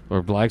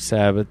were Black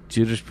Sabbath,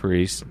 Judas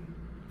Priest,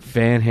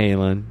 Van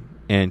Halen,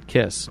 and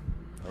Kiss.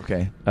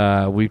 Okay.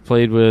 We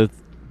played with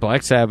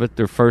Black Sabbath,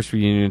 their first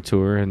reunion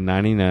tour in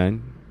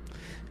 '99.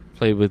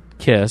 Played with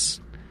Kiss,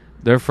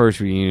 their first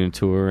reunion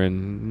tour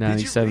in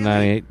 '97,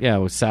 '98. Yeah,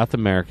 with South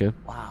America.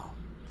 Wow.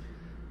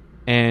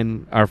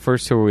 And our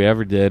first tour we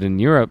ever did in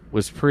Europe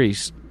was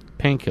Priest,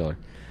 Painkiller.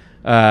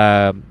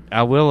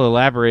 I will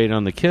elaborate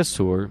on the Kiss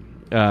tour.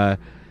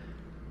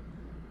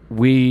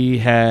 we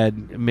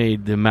had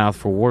made the Mouth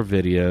for War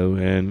video,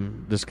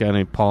 and this guy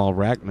named Paul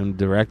Rackman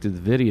directed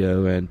the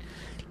video. And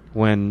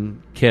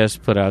when Kiss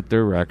put out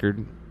their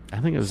record, I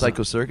think it was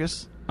Psycho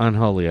Circus?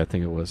 Unholy, I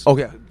think it was.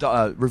 Okay,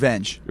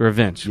 Revenge.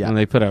 Revenge. Yeah. When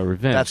they put out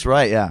Revenge. That's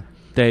right, yeah.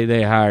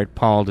 They hired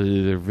Paul to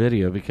do their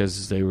video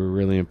because they were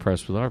really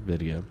impressed with our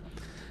video.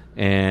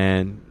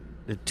 And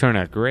it turned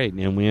out great.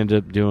 And we ended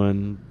up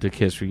doing the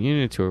Kiss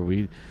reunion tour.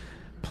 We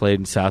played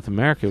in South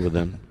America with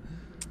them.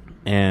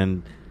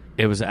 And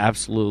it was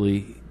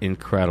absolutely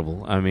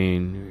incredible. I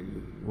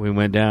mean, we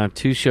went down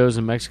 2 shows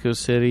in Mexico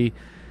City.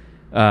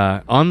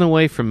 On the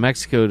way from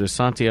Mexico to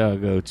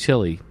Santiago,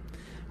 Chile,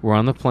 we're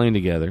on the plane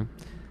together.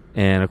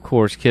 And, of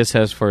course, Kiss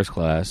has first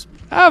class.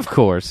 Of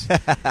course.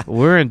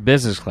 We're in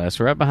business class,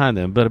 right behind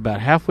them. But about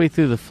halfway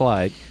through the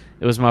flight,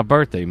 it was my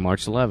birthday,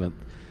 March 11th.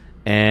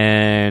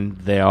 And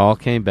they all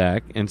came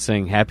back and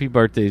sang Happy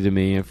Birthday to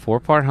me in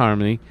 4-part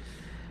harmony.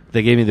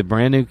 They gave me the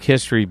brand new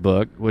Kissery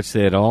book, which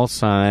they had all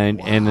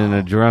signed, and then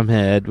a drum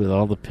head with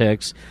all the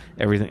pics,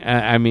 everything.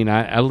 I mean,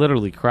 I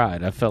literally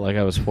cried. I felt like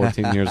I was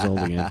 14 years old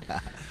again.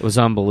 It was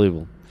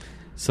unbelievable.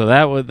 So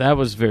that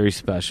was very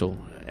special.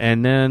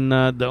 And then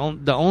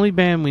the only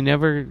band we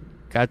never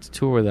got to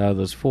tour with out of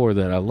those 4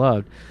 that I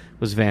loved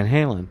was Van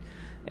Halen.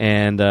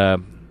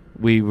 And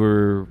we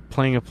were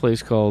playing a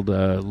place called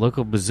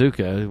Local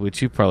Bazooka,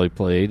 which you probably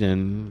played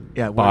in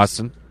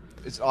Boston.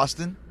 It's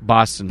Austin?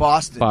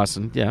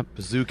 Boston, yeah.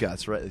 Bazooka,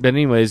 that's right. But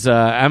anyways,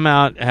 I'm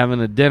out having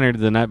a dinner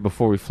the night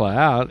before we fly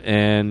out,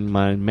 and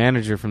my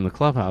manager from the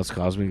clubhouse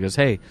calls me and goes,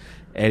 "Hey,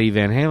 Eddie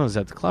Van Halen's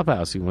at the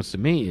clubhouse. He wants to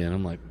meet you." And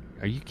I'm like,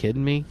 "Are you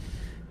kidding me?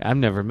 I've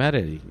never met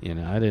Eddie.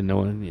 I didn't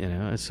know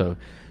him, So,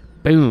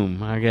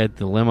 boom, I got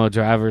the limo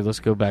driver.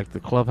 Let's go back to the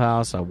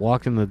clubhouse. I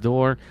walk in the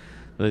door.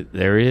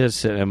 There he is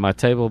sitting at my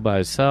table by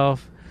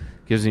himself.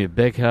 Gives me a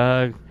big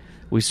hug.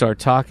 We start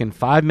talking.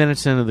 5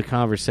 minutes into the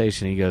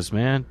conversation, he goes,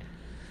 "Man,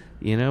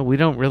 we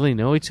don't really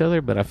know each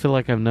other, but I feel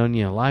like I've known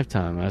you a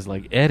lifetime." I was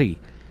like, "Eddie,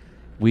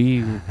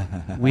 we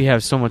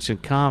have so much in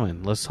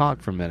common. Let's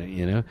talk for a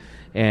minute,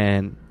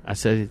 And I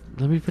said,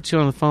 "Let me put you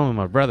on the phone with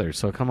my brother."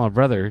 So I call my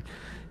brother.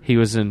 He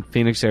was in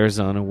Phoenix,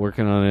 Arizona,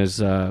 working on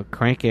his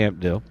crank amp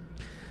deal.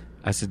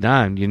 I said,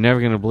 "Dime, you're never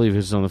going to believe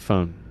who's on the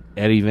phone.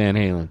 Eddie Van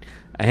Halen."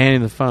 I handed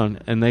him the phone,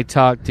 and they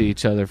talked to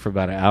each other for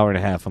about an hour and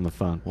a half on the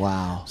phone.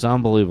 Wow. It's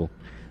unbelievable.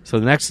 So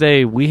the next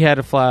day, we had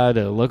to fly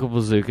to Local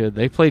Bazooka.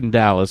 They played in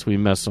Dallas. We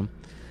missed them.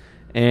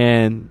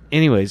 And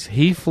anyways,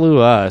 he flew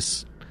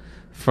us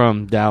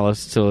from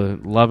Dallas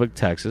to Lubbock,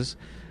 Texas.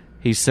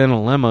 He sent a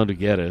limo to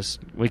get us.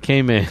 We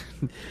came in.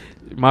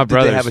 My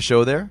brother. Did they have a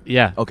show there?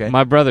 Yeah. Okay.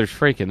 My brother's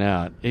freaking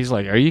out. He's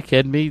like, "Are you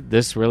kidding me?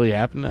 This really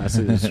happened?" I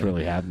said, "This is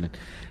really happening."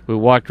 We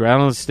walked right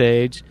on the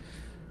stage.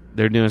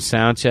 They're doing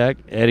sound check.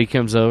 Eddie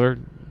comes over.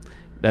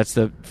 That's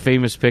the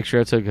famous picture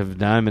I took of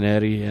Dime and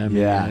Eddie. I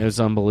mean, it was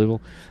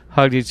unbelievable.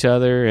 Hugged each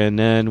other, and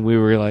then we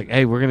were like,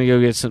 "Hey, we're going to go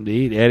get something to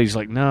eat." Eddie's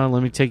like, "No,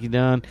 let me take you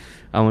down.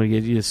 I want to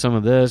get you some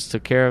of this."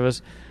 Took care of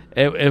us.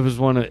 It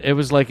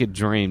was like a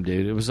dream,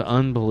 dude. It was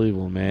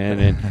unbelievable, man.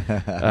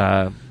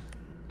 And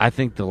I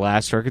think the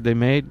last record they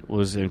made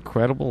was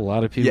incredible. A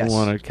lot of people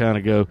want to kind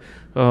of go,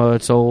 "Oh,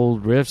 it's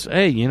old riffs."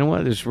 Hey, you know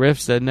what? There's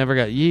riffs that never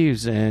got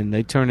used, and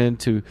they turned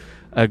into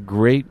a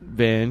great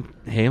Van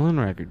Halen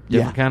record.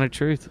 Different kind of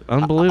truth.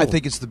 Unbelievable. I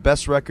think it's the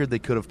best record they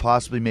could have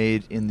possibly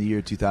made in the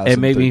year 2013. It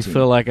made me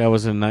feel like I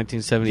was in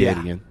 1978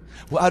 again.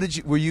 Well,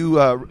 were you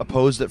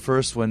opposed at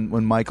first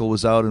when Michael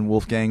was out and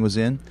Wolfgang was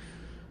in?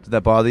 Did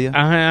that bother you?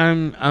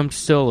 I'm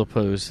still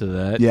opposed to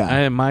that.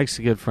 Yeah. Mike's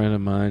a good friend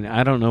of mine.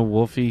 I don't know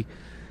Wolfie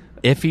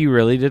if he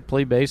really did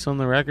play bass on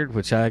the record,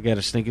 which I got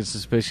a stinking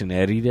suspicion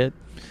Eddie did.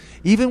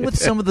 Even with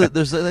some of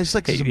there's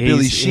like some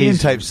Billy Sheehan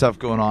type stuff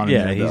going on.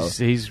 Yeah, in there,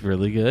 he's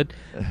really good.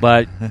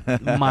 But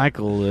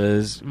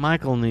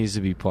Michael needs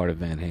to be part of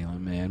Van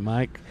Halen, man.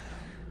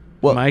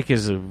 Mike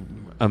is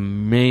an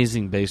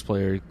amazing bass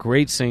player,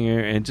 great singer,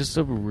 and just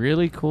a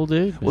really cool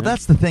dude. Well,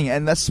 that's the thing,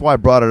 and that's why I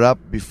brought it up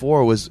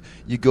before. Was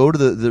you go to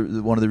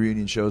the one of the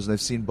reunion shows, and I've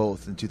seen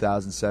both in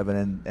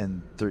 2007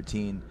 and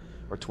 13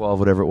 or 12,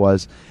 whatever it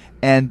was,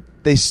 and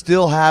they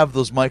still have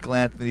those Michael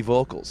Anthony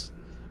vocals.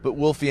 But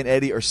Wolfie and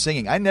Eddie are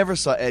singing. I never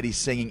saw Eddie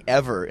singing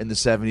ever in the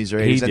 70s or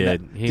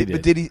 80s. He did.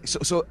 But did he?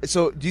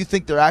 So do you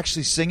think they're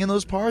actually singing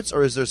those parts,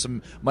 or is there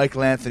some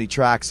Michael Anthony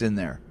tracks in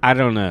there? I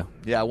don't know.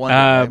 Yeah, I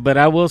wonder. But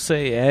I will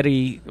say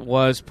Eddie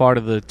was part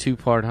of the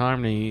 2-part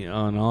harmony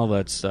on all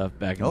that stuff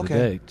back in the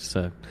day.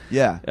 So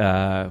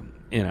yeah,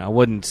 I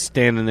wasn't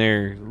standing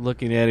there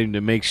looking at him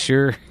to make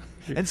sure.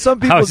 And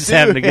some people I was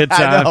having a good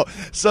time. I know.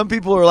 Some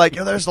people are like,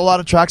 there's a lot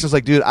of tracks. I was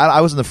like, dude,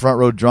 I was in the front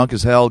row drunk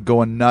as hell,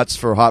 going nuts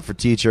for Hot for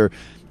Teacher.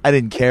 I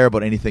didn't care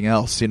about anything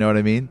else, you know what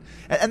I mean?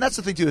 And that's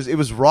the thing, too, is it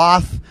was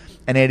Roth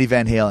and Eddie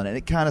Van Halen, and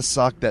it kind of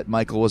sucked that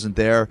Michael wasn't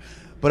there.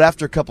 But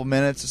after a couple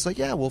minutes, it's like,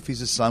 yeah, Wolfie's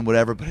his son,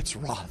 whatever, but it's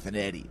Roth and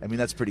Eddie. I mean,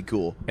 that's pretty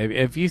cool.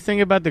 If you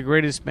think about the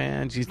greatest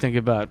bands, you think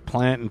about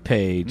Plant and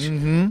Page,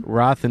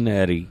 Roth and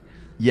Eddie.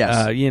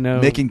 Yes.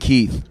 Mick and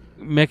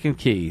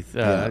Keith.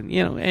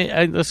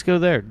 Let's go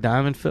there.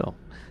 Dime and Phil.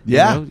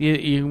 Yeah.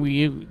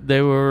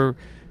 They were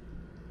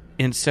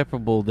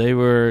inseparable. They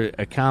were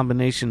a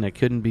combination that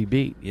couldn't be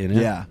beat. You know?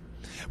 Yeah.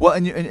 Well,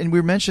 and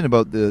we mentioned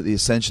about the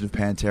ascension of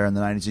Pantera in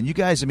the 90s. And you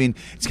guys, I mean,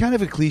 it's kind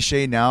of a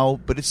cliche now,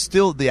 but it's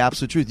still the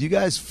absolute truth. You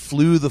guys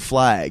flew the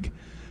flag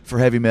for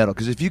heavy metal.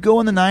 Because if you go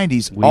in the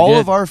 90s, all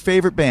of our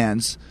favorite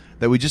bands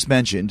that we just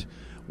mentioned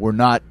were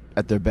not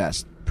at their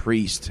best.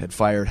 Priest had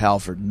fired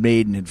Halford.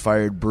 Maiden had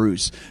fired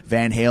Bruce.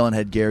 Van Halen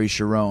had Gary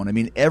Cherone. I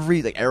mean,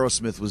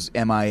 Aerosmith was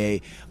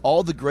MIA.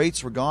 All the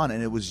greats were gone,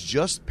 and it was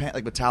just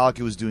like Metallica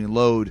was doing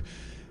Load.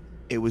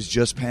 It was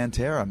just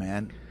Pantera,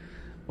 man.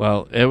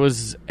 Well, it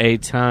was a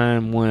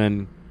time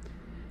when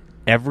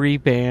every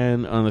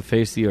band on the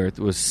face of the earth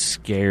was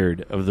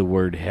scared of the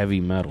word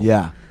heavy metal.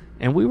 Yeah.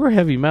 And we were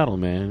heavy metal,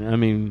 man. I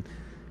mean,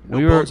 No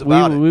we bones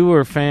about it.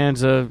 were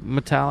fans of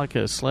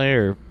Metallica,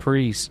 Slayer,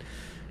 Priest,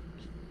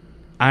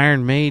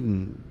 Iron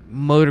Maiden,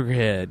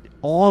 Motorhead,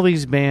 all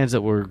these bands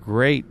that were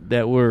great,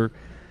 that were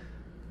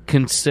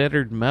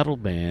considered metal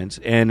bands.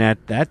 And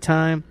at that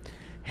time,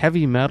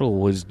 heavy metal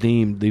was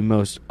deemed the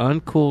most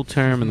uncool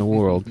term in the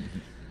world.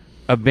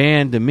 A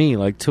band to me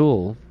like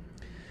Tool,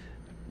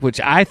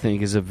 which I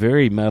think is a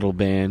very metal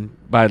band,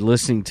 by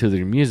listening to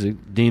their music,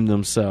 deemed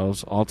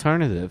themselves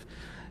alternative.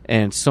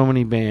 And so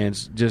many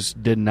bands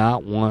just did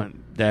not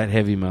want that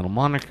heavy metal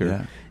moniker.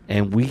 Yeah.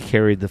 And we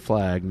carried the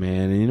flag,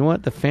 man. And you know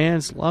what? The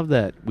fans loved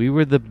that. We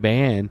were the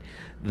band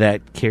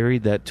that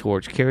carried that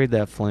torch, carried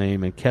that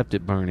flame, and kept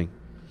it burning.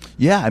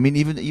 Yeah, I mean,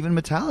 even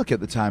Metallica at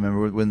the time. I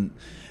remember when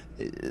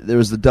there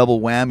was the double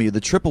whammy,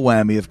 the triple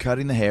whammy of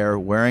cutting the hair,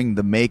 wearing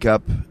the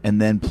makeup, and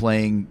then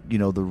playing,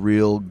 the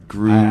real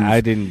groove.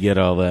 I didn't get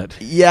all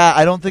that. Yeah,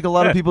 I don't think a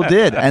lot of people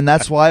did. And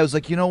that's why I was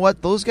like, you know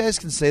what? Those guys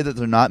can say that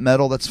they're not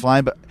metal. That's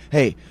fine. But,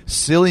 hey,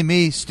 silly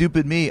me,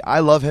 stupid me, I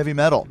love heavy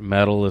metal.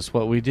 Metal is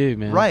what we do,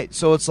 man. Right.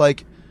 So it's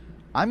like,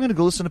 I'm going to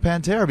go listen to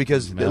Pantera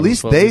because Metal's at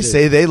least what they we do.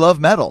 say they love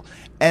metal.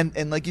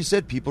 And like you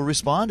said, people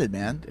responded,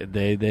 man.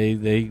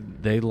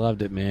 They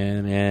loved it,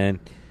 man. And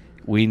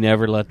we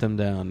never let them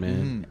down,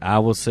 man. I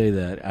will say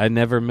that. I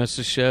never missed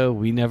a show.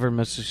 We never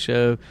missed a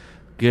show.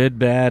 Good,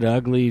 bad,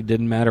 ugly,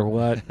 didn't matter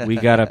what. We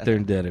got up there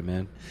and did it,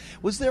 man.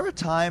 Was there a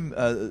time,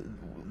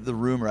 the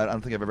rumor, I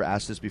don't think I've ever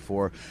asked this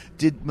before,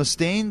 did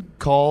Mustaine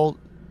call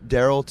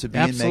Daryl to be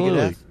Absolutely.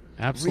 in Megadeth?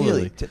 Absolutely.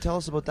 Really? Tell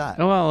us about that.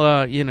 Oh,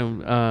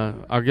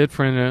 well, our good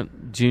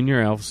friend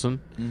Junior Elfson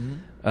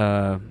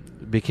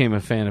became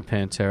a fan of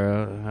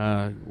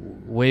Pantera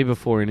way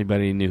before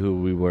anybody knew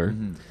who we were.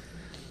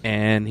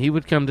 And he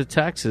would come to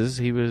Texas.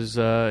 He was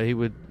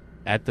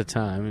at the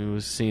time, he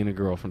was seeing a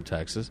girl from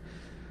Texas.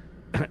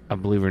 I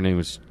believe her name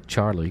was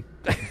Charlie.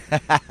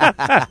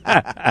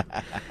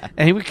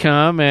 And he would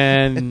come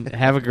and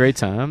have a great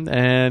time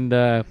and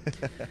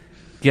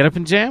get up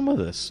and jam with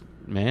us,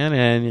 man.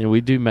 And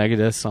we do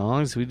Megadeth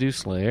songs, we do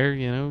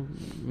Slayer,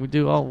 we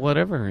do all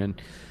whatever.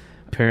 And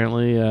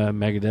apparently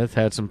Megadeth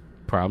had some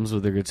problems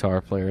with their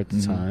guitar player at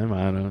the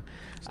time.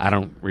 I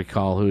don't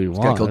recall who he was.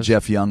 A guy called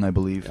Jeff Young, I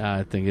believe.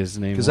 I think his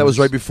name was. Because that was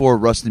right before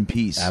Rust in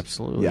Peace.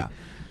 Absolutely. Yeah.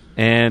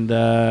 And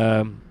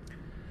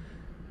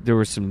there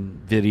were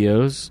some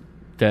videos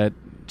that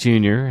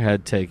Junior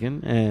had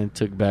taken and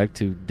took back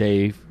to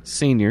Dave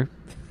Sr.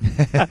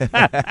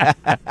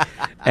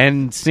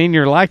 And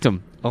Sr. liked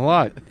him a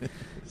lot.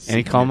 And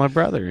he called my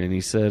brother and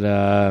he said,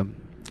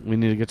 we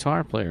need a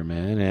guitar player,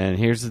 man. And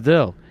here's the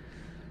deal.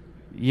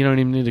 You don't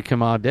even need to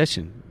come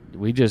audition.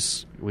 We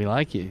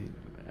like you.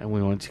 And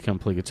we want you to come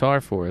play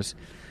guitar for us.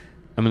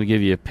 I'm going to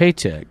give you a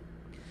paycheck.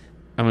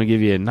 I'm going to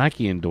give you a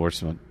Nike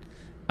endorsement.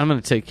 I'm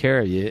going to take care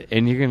of you,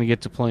 and you're going to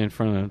get to play in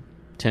front of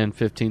 10,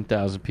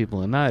 15,000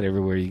 people a night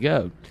everywhere you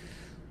go.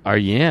 Are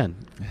you in?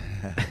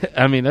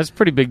 I mean, that's a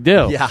pretty big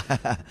deal. Yeah.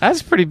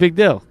 That's a pretty big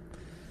deal.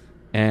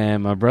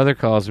 And my brother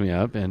calls me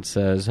up and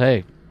says,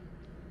 hey,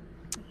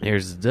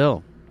 here's the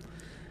deal.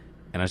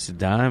 And I said,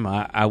 Dime,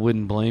 I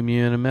wouldn't blame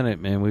you in a minute,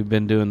 man. We've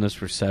been doing this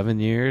for 7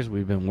 years.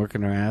 We've been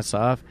working our ass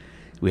off.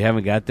 We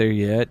haven't got there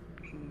yet.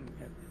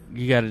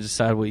 You got to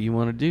decide what you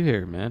want to do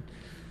here, man.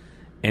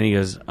 And he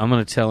goes, I'm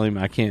going to tell him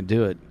I can't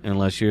do it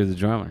unless you're the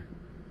drummer.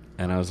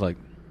 And I was like,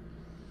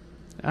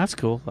 that's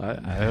cool.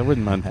 I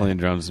wouldn't mind playing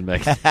drums and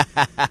bass.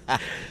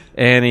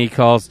 And he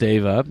calls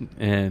Dave up,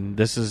 and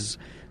this is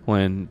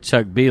when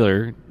Chuck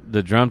Beeler,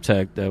 the drum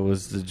tech that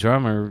was the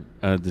drummer,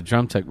 the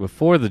drum tech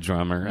before the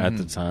drummer at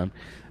the time,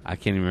 I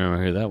can't even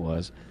remember who that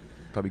was.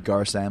 Probably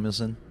Gar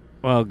Samuelson.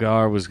 Well,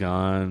 Gar was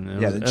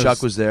gone. Then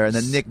Chuck was there, and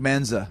then Nick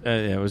Menza.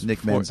 Yeah, it was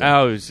Nick before, Menza.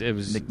 Oh, it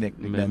was Nick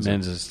Menza.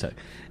 Menza's tech.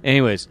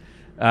 Anyways,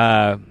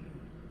 Dime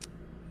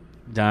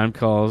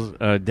calls.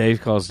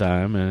 Dave calls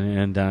Dime,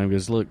 and Dime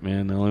goes, "Look,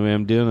 man, the only way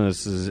I'm doing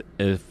this is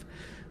if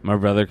my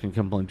brother can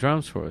come play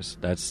drums for us.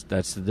 That's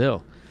the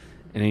deal."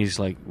 And he's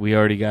like, "We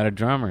already got a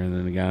drummer."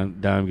 And then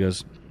Dime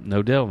goes,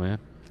 "No deal, man.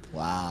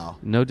 Wow,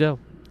 no deal."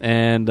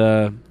 And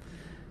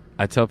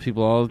I tell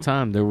people all the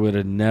time, there would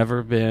have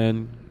never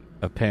been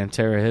a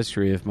Pantera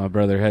history if my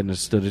brother hadn't have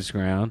stood his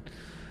ground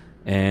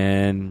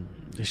and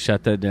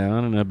shut that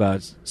down. And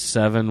about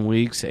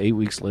 8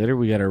 weeks later,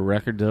 we got a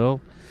record deal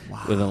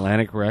with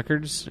Atlantic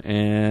Records,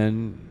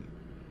 and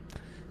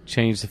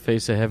changed the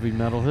face of heavy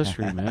metal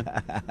history,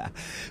 man.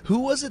 Who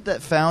was it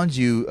that found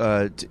you?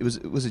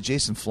 Was it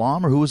Jason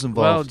Flom, or who was Well,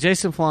 involved?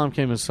 Jason Flom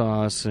came and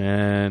saw us,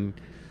 and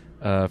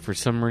for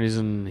some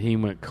reason he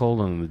went cold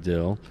on the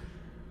deal.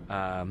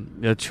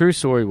 The true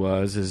story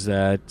is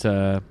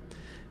that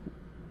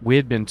we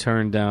had been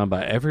turned down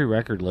by every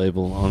record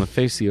label on the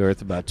face of the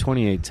earth about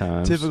 28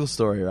 times. Typical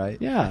story, right?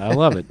 Yeah, I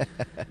love it.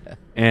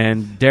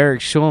 And Derek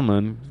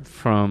Schulman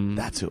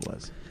That's who it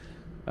was.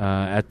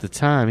 At the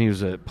time, he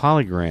was at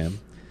Polygram,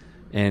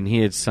 and he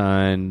had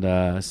signed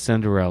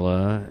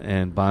Cinderella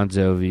and Bon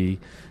Jovi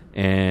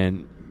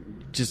and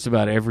just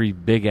about every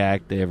big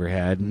act they ever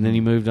had. And then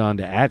he moved on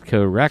to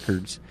Atco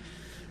Records.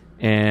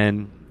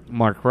 And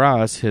Mark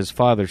Ross, his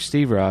father,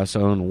 Steve Ross,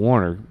 owned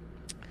Warner,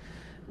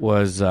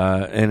 was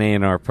an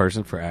A&R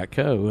person for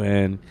Atco.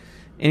 And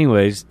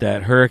anyways,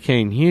 that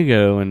Hurricane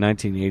Hugo in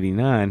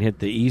 1989 hit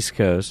the East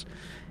Coast,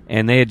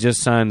 and they had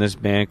just signed this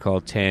band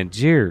called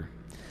Tangier.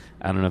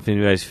 I don't know if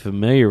anybody's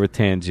familiar with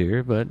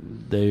Tangier, but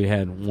they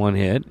had one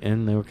hit,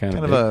 and they were kind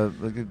At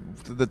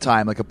the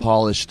time, like a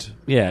polished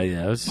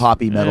it was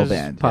poppy metal it was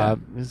band. Pop.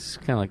 It's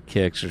kind of like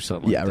Kicks or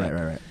something like that.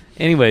 Right.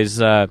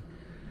 Anyways,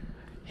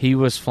 he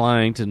was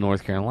flying to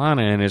North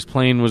Carolina, and his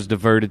plane was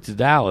diverted to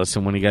Dallas.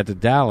 And when he got to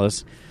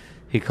Dallas,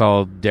 he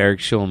called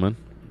Derek Schulman,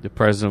 the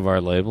president of our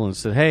label, and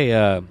said,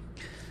 hey,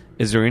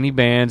 is there any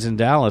bands in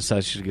Dallas I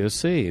should go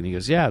see? And he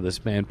goes, yeah, this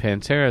band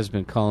Pantera has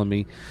been calling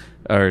me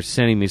or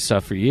sending me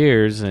stuff for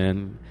years,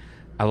 and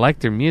I like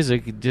their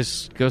music.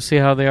 Just go see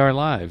how they are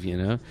live, you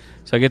know?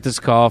 So I get this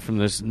call from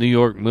this New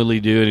York Mooley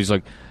dude, and he's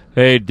like,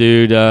 hey,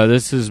 dude,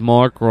 this is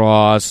Mark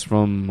Ross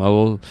from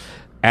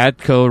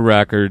Atco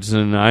Records,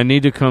 and I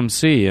need to come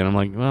see you. And I'm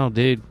like, well,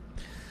 dude,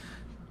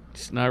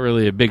 it's not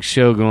really a big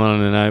show going on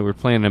tonight. We're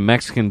playing a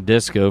Mexican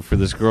disco for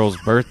this girl's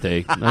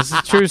birthday. That's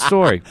a true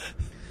story.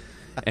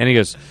 And he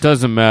goes,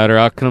 doesn't matter.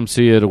 I'll come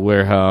see you at a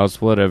warehouse,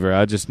 whatever.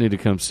 I just need to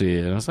come see you.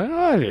 And I was like,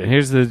 all right,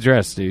 here's the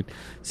address, dude.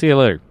 See you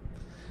later.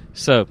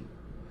 So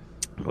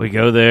we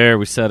go there.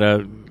 We set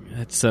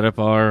up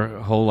our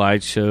whole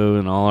light show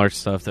and all our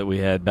stuff that we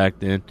had back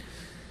then.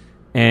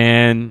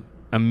 And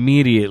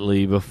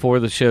immediately before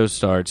the show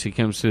starts, he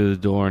comes through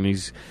the door, and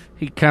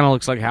he kind of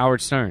looks like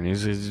Howard Stern.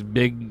 He's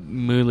big,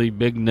 mooley,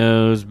 big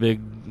nose,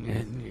 big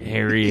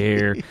hairy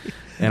hair.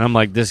 And I'm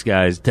like, this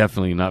guy is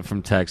definitely not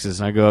from Texas.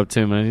 And I go up to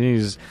him, and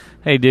he's,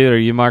 hey, dude, are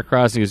you Mark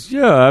Ross? And he goes,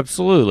 yeah,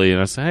 absolutely.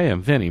 And I say, hey,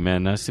 I'm Vinny,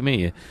 man. Nice to meet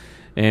you.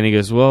 And he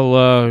goes,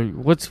 well,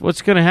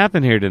 what's going to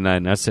happen here tonight?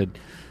 And I said,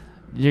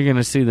 you're going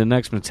to see the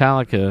next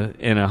Metallica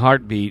in a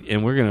heartbeat,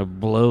 and we're going to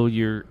blow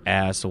your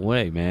ass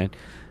away, man.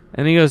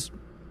 And he goes,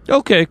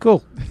 okay,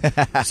 cool.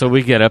 So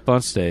we get up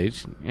on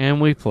stage,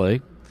 and we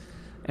play.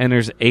 And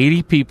there's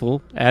 80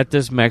 people at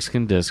this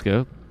Mexican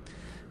disco.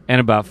 And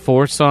about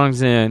 4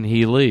 songs in,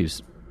 he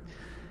leaves.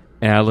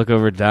 And I look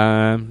over at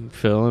Dime,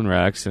 Phil, and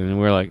Rex, and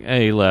we're like,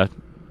 hey, he left.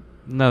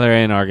 Another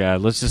A&R guy.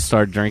 Let's just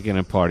start drinking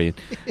and partying.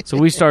 So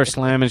we start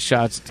slamming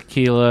shots of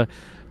tequila.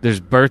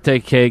 There's birthday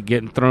cake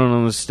getting thrown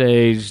on the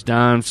stage.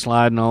 Dime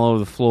sliding all over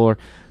the floor.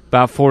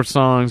 About 4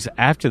 songs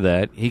after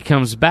that, he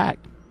comes back.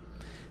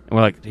 And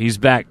we're like, he's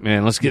back,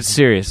 man. Let's get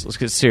serious. Let's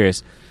get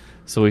serious.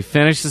 So we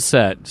finish the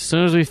set. As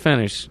soon as we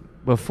finish,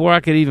 before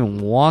I could even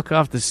walk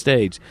off the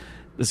stage,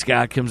 this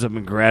guy comes up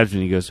and grabs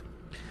me, and he goes,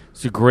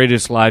 it's the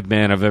greatest live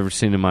band I've ever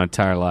seen in my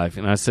entire life.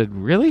 And I said,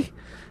 really?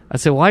 I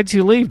said, why'd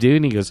you leave, dude?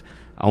 And he goes,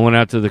 I went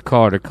out to the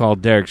car to call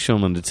Derek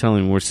Schulman to tell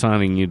him we're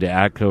signing you to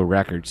Atco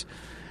Records.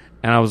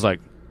 And I was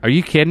like, are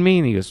you kidding me?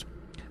 And he goes,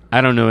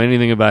 I don't know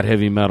anything about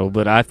heavy metal,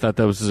 but I thought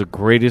that was the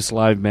greatest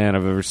live band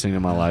I've ever seen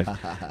in my life.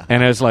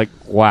 And I was like,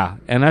 wow.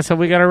 And that's how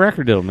we got our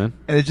record deal, man.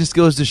 And it just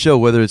goes to show,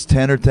 whether it's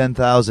 10 or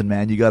 10,000,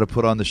 man, you got to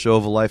put on the show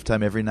of a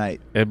lifetime every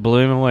night. It blew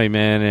him away,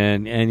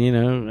 man. And you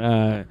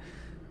know,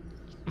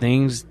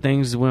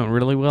 things went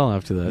really well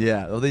after that.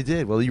 Yeah, well, they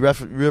did. Well, you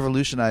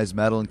revolutionized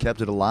metal and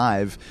kept it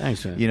alive.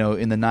 Thanks, man. You know,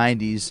 in the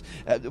 90s.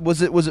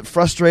 Was it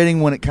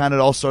frustrating when it kind of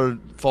all started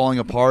falling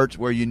apart,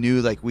 where you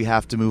knew, like, we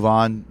have to move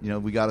on, you know,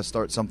 we got to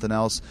start something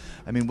else?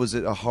 I mean, was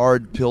it a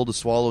hard pill to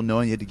swallow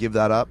knowing you had to give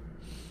that up?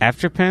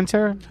 After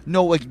Pantera?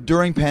 No, like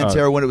during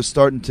Pantera, when it was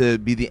starting to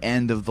be the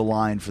end of the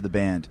line for the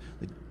band.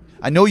 Like,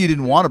 I know you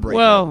didn't want to break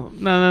Well,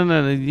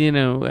 no. You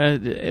know,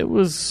 it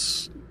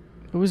was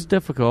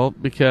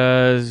difficult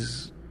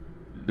because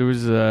there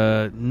was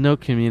no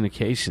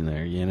communication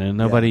there. You know,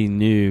 nobody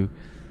knew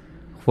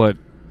what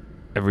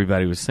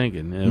everybody was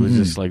thinking. It was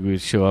just like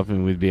we'd show up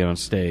and we'd be on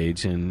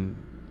stage, and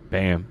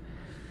bam,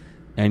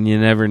 and you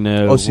never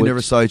know. Oh, so you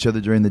never saw each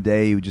other during the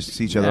day? You would just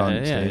see each other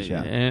on stage.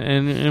 Yeah,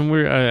 and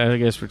we're I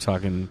guess we're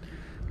talking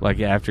like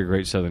after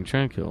Great Southern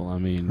Trendkill. I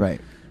mean, right.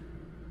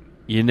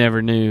 You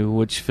never knew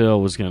which Phil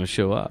was going to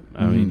show up.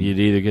 I mean, you'd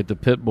either get the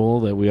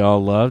Pitbull that we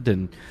all loved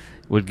and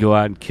would go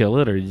out and kill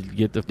it, or you'd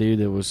get the dude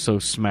that was so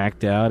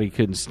smacked out he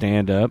couldn't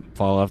stand up,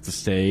 fall off the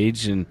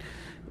stage, and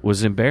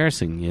was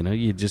embarrassing. You know,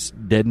 you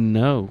just didn't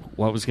know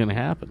what was going to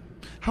happen.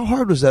 How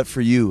hard was that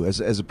for you as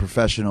a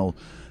professional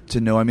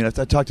to know? I mean, I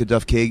talked to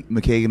Duff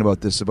McKagan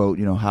about this, about,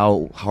 you know,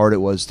 how hard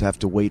it was to have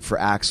to wait for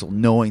Axl,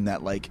 knowing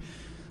that, like,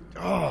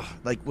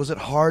 like, was it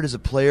hard as a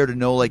player to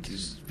know, like,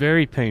 It's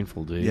very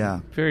painful, dude.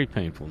 Yeah. Very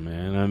painful,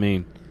 man. I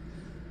mean,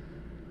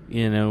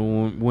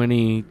 when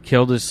he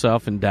killed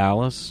himself in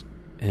Dallas,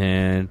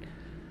 and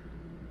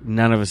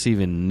none of us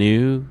even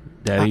knew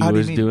that he how do you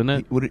was mean? doing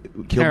it.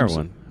 Killed Heroin.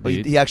 himself? Oh,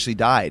 dude. he actually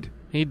died.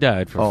 He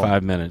died for Oh.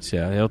 5 minutes,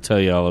 yeah. He'll tell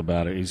you all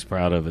about it. He's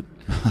proud of it.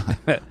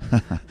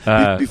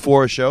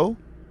 Before a show?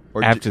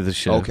 Or After the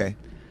show. Okay.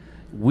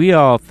 We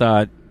all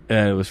thought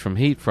it was from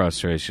heat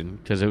frustration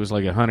because it was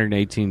like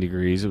 118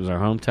 degrees. It was our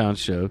hometown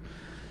show,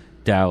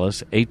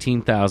 Dallas,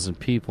 18,000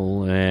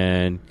 people,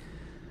 and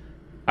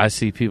I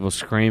see people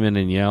screaming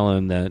and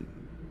yelling that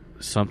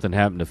something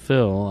happened to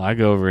Phil. I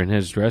go over in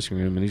his dressing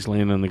room, and he's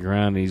laying on the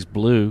ground, and he's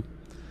blue.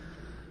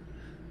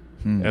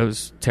 It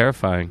was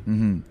terrifying.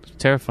 Mm-hmm. It was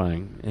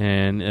terrifying.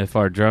 And if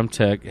our drum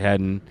tech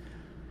hadn't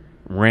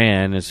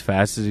ran as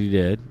fast as he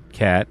did,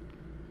 Cat,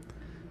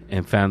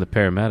 and found the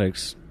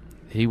paramedics,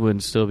 he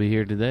wouldn't still be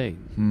here today.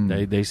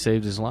 They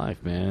saved his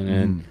life, man.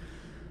 And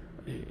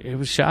it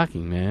was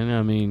shocking, man.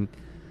 I mean,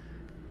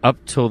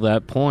 up till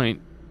that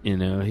point,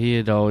 he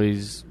had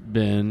always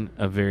been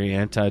a very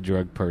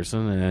anti-drug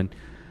person, and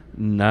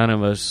none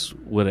of us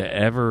would have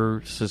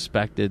ever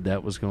suspected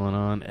that was going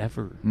on,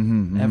 ever.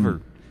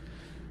 Ever.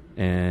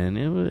 And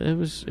it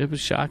was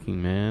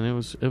shocking, man.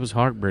 It was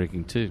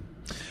heartbreaking too.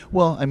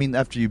 Well, I mean,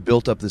 after you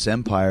built up this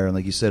empire, and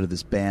like you said, of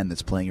this band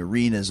that's playing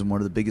arenas and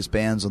one of the biggest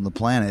bands on the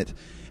planet,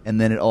 and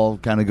then it all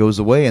kind of goes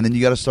away, and then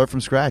you got to start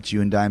from scratch.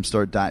 You and Dime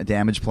start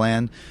Damage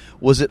Plan.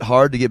 Was it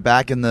hard to get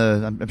back in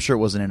the? I'm sure it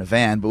wasn't in a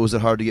van, but was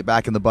it hard to get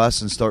back in the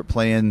bus and start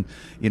playing,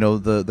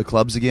 the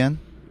clubs again?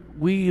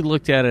 We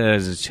looked at it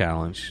as a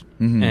challenge,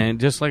 and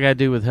just like I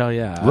do with Hell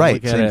Yeah, I Right,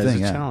 look at same it as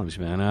thing, a yeah. challenge,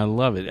 man. I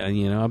love it.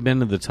 And, I've been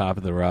to the top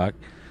of the rock,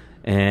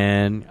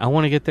 and I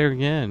want to get there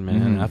again,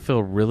 man. I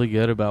feel really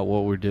good about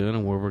what we're doing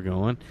and where we're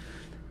going.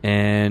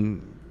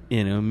 And,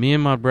 me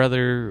and my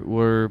brother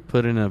were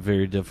put in a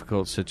very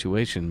difficult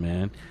situation,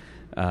 man.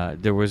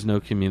 There was no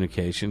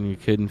communication. You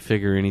couldn't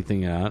figure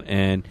anything out.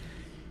 And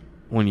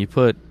when you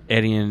put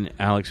Eddie and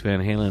Alex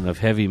Van Halen of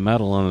heavy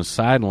metal on the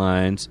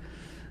sidelines,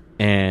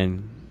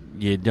 and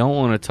you don't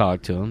want to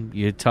talk to them,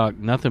 you talk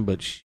nothing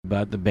but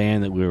about the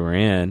band that we were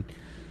in,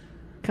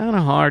 kind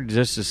of hard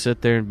just to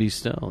sit there and be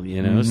still,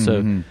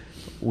 So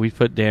we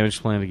put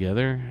Damage Plan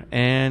together,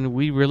 and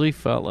we really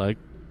felt like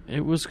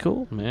it was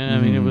cool, man.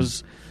 I mean, it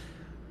was.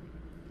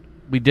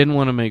 We didn't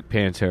want to make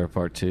Pantera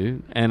Part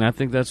 2, and I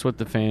think that's what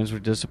the fans were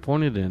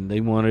disappointed in.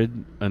 They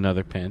wanted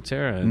another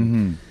Pantera,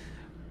 and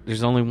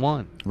there's only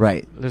one.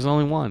 Right. There's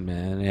only one,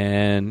 man.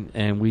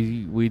 And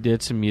we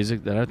did some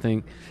music that I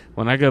think,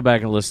 when I go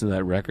back and listen to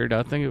that record,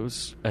 I think it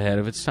was ahead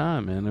of its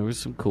time, man. There was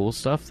some cool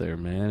stuff there,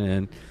 man.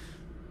 And,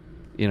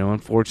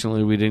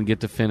 unfortunately, we didn't get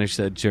to finish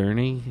that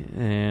journey,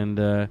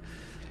 and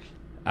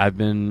I've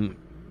been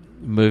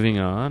moving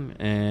on,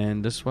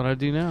 and this is what I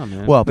do now,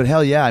 man. Well, but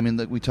hell yeah, I mean,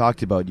 like we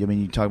talked about,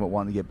 you talk about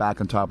wanting to get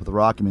back on top of the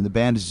rock. I mean, the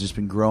band has just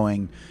been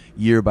growing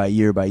year by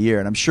year by year,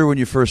 and I'm sure when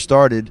you first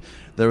started,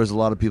 there was a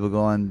lot of people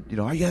going,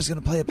 are you guys going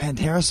to play a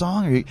Pantera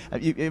song?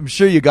 I'm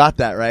sure you got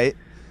that, right?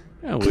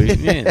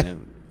 Yeah,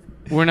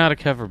 we're not a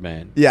cover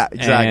band. Yeah,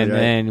 exactly. And,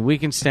 right. and we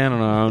can stand on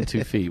our own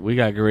 2 feet. We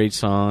got great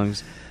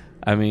songs.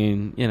 I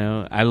mean,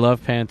 I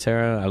love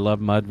Pantera. I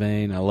love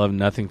Mudvayne. I love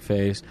Nothing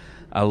Face.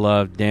 I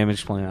love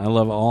Damage Plan. I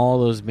love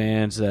all those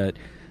bands that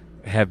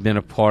have been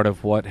a part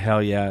of what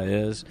Hell Yeah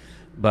is.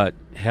 But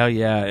Hell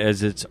Yeah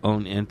is its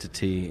own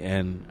entity,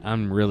 and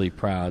I'm really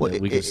proud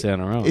that we can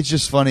stand on our own. It's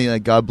just funny,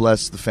 like, God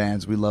bless the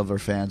fans. We love our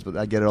fans, but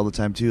I get it all the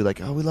time, too. Like,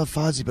 we love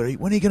Fozzy, but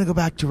when are you going to go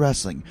back to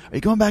wrestling? Are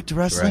you going back to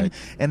wrestling? Right.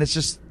 And it's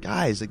just,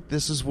 guys, like,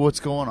 this is what's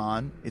going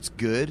on. It's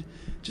good.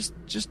 Just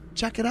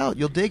check it out.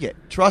 You'll dig it.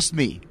 Trust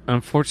me.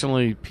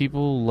 Unfortunately,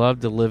 people love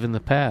to live in the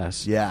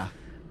past. Yeah.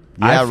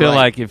 I feel right.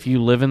 like if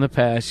you live in the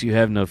past, you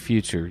have no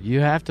future.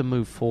 You have to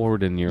move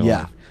forward in your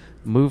life.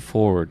 Move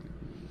forward.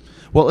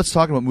 Well, let's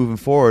talk about moving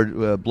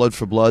forward. Blood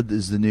for Blood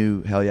is the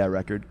new Hell Yeah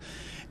record.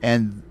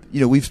 And,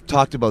 we've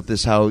talked about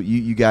this, how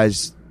you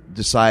guys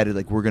decided,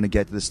 like, we're going to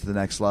get this to the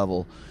next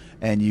level.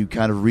 And you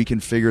kind of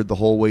reconfigured the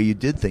whole way you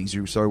did things.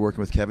 You started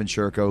working with Kevin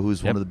Sherko,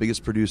 who's one of the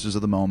biggest producers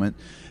of the moment.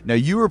 Now,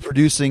 you were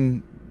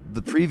producing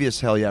the previous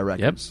Hell Yeah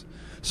records.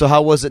 So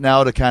how was it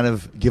now to kind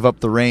of give up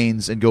the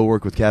reins and go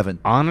work with Kevin?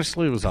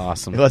 Honestly, it was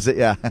awesome. Was it?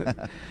 Yeah.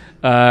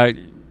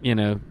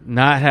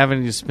 Not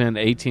having to spend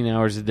 18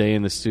 hours a day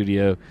in the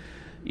studio.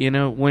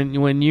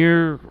 When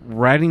you're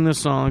writing the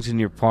songs and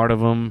you're part of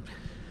them,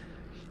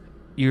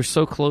 you're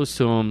so close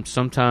to them.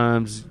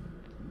 Sometimes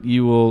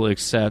you will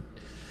accept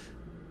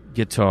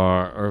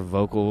guitar or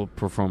vocal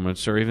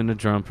performance or even a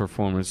drum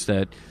performance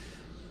that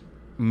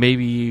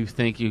maybe you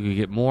think you could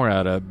get more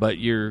out of, but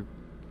you're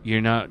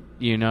not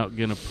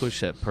going to push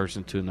that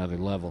person to another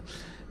level.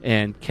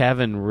 And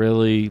Kevin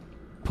really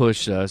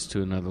pushed us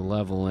to another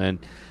level, and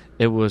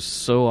it was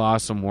so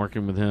awesome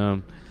working with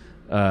him.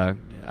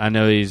 I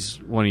know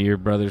he's one of your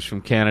brothers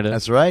from Canada.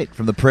 That's right,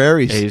 from the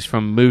prairies. He's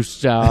from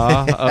Moose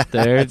Jaw up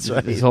there. That's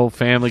right. His whole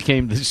family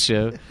came to the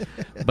show.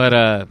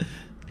 But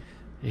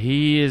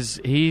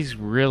he's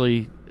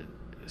really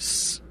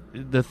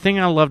the thing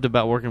I loved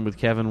about working with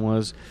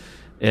Kevin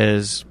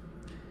is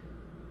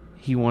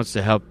he wants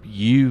to help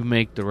you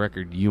make the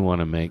record you want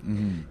to make.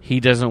 Mm-hmm.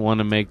 He doesn't want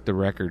to make the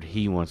record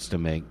he wants to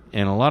make.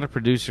 And a lot of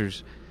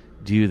producers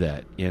do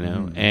that,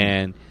 Mm-hmm.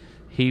 And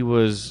he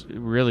was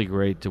really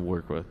great to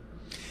work with.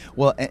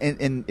 Well,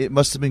 and it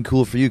must have been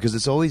cool for you because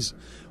it's always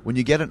when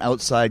you get an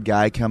outside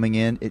guy coming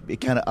in,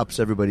 it kind of ups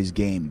everybody's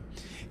game.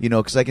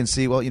 Because I can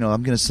see, well,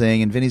 I'm going to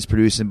sing and Vinny's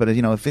producing, but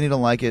if Vinny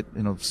don't like it,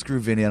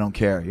 screw Vinny, I don't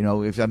care.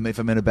 If I'm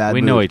in a bad mood,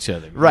 we know each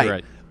other,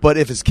 right? But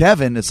if it's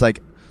Kevin, it's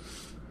like,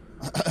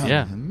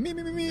 yeah,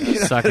 me.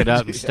 Suck it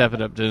up and step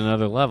it up to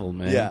another level,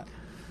 man. Yeah,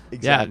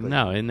 exactly.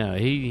 Yeah, no,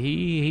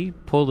 he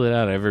pulled it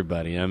out of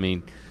everybody. I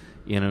mean,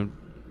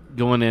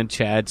 going in,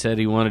 Chad said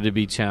he wanted to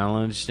be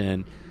challenged,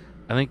 and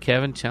I think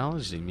Kevin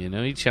challenged him.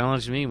 He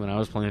challenged me when I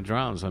was playing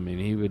drums. I mean,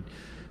 he would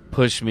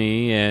push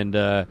me, and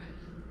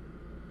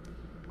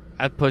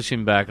I'd push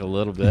him back a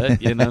little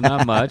bit,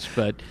 not much,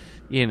 but,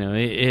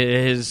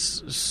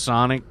 his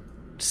sonic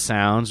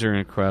sounds are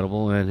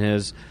incredible, and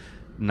his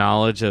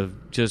knowledge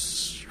of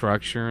just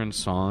structure and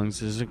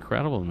songs is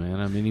incredible, man.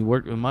 I mean, he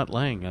worked with Mutt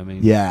Lange. I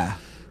mean, yeah.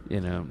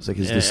 It's like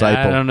his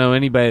disciple. I don't know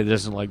anybody that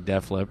doesn't like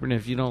Def Leppard. And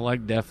if you don't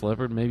like Def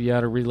Leppard, maybe you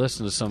ought to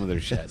re-listen to some of their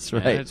shit. That's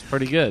right. It's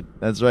pretty good.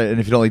 That's right. And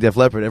if you don't like Def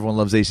Leppard, everyone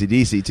loves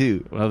AC/DC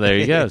too. Well, there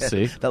you go.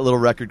 See that little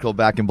record called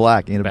Back in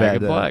Black ain't a Back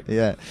bad. in Black.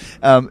 Yeah.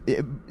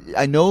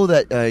 I know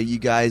that you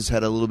guys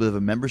had a little bit of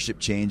a membership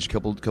change. A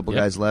couple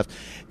guys left.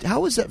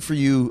 How was that for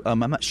you? I'm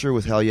not sure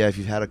with Hell Yeah if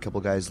you've had a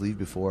couple guys leave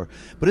before,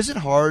 but is it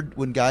hard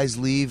when guys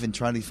leave and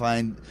trying to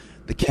find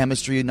the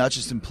chemistry, not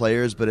just in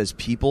players but as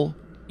people?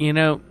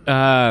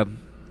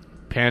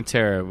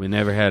 Pantera, we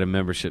never had a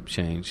membership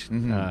change.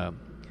 Mm-hmm.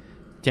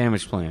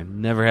 Damage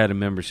Plan, never had a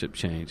membership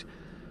change.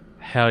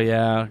 Hell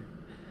Yeah,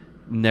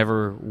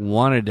 never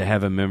wanted to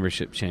have a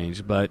membership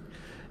change. But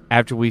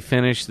after we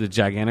finished the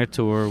Gigantic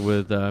tour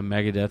with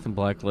Megadeth and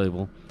Black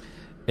Label,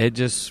 it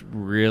just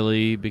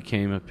really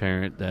became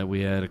apparent that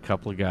we had a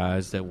couple of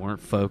guys that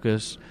weren't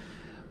focused,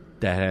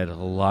 that had a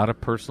lot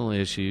of personal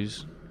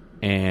issues,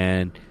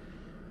 and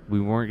we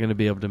weren't going to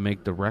be able to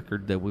make the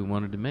record that we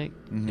wanted to make.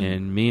 Mm-hmm.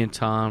 And me and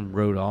Tom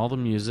wrote all the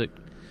music.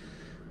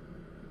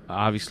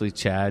 Obviously,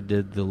 Chad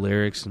did the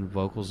lyrics and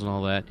vocals and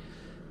all that.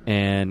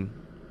 And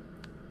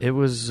it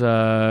was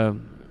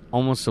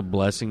almost a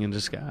blessing in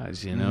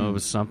disguise. It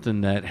was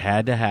something that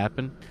had to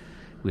happen.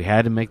 We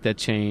had to make that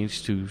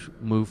change to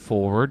move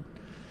forward.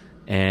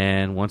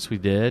 And once we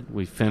did,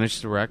 we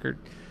finished the record.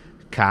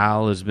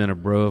 Kyle has been a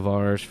bro of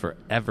ours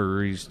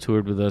forever. He's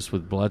toured with us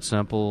with Blood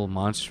Simple,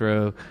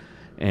 Monstro,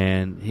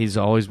 and he's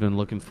always been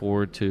looking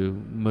forward to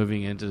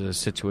moving into a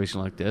situation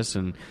like this.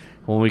 And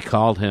when we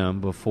called him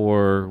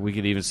before we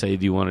could even say,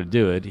 do you want to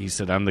do it, he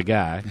said, I'm the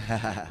guy,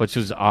 which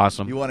was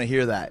awesome. You want to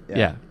hear that.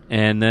 Yeah.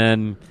 And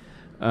then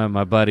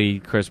my buddy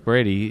Chris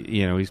Brady,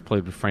 he's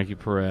played with Frankie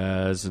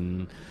Perez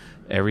and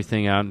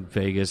everything out in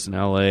Vegas and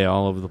L.A.,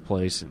 all over the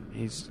place. And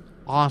he's an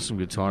awesome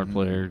guitar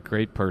player,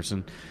 great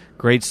person,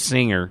 great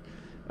singer.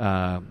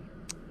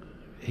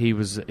 He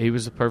was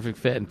a perfect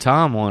fit, and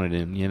Tom wanted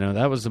him.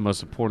 That was the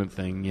most important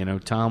thing.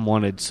 Tom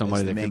wanted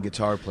somebody that main could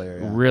guitar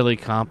player, really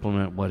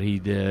complement what he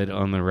did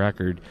on the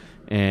record.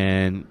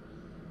 And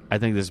I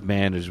think this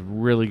band has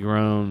really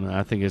grown.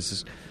 I think it's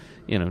just,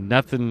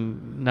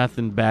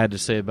 nothing bad to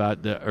say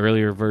about the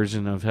earlier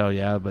version of Hell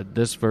Yeah, but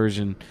this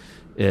version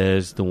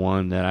is the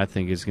one that I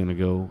think is going to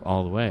go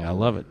all the way. I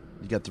love it.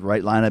 You got the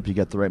right lineup. You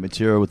got the right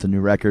material with the new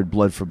record,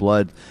 Blood for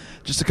Blood.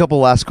 Just a couple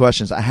last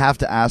questions. I have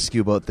to ask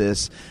you about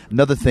this.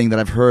 Another thing that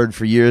I've heard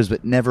for years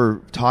but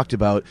never talked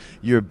about,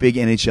 you're a big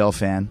NHL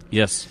fan.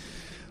 Yes.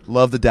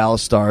 Love the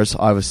Dallas Stars,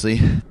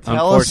 obviously.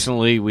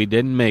 Unfortunately, we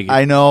didn't make it.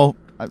 I know.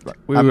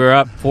 We were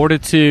up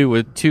 4-2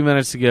 with 2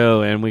 minutes to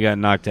go, and we got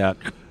knocked out.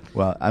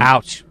 Well,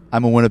 ouch.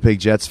 I'm a Winnipeg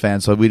Jets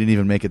fan, so we didn't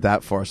even make it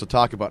that far. So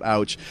talk about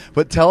ouch.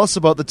 But tell us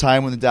about the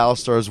time when the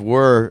Dallas Stars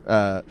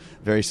were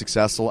very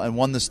successful and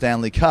won the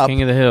Stanley Cup.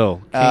 King of the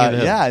Hill.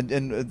 Yeah,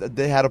 and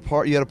they had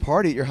you had a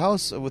party at your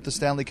house with the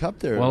Stanley Cup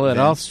there. Well, it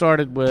all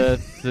started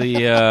with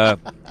the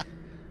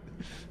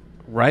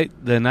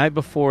the night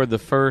before the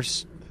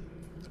first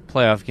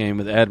playoff game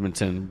with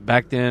Edmonton.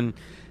 Back then,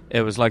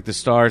 it was like the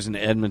Stars in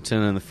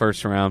Edmonton in the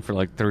first round for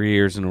like 3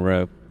 years in a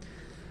row.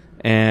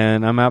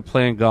 And I'm out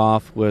playing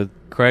golf with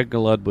Craig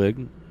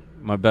Ludwig,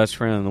 my best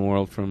friend in the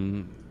world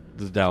from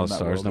the Dallas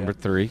Stars, world, number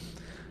 3.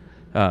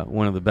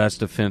 One of the best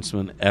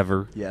defensemen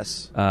ever.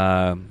 Yes.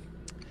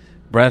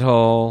 Brett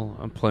Hull,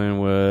 I'm playing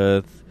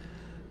with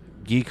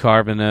Guy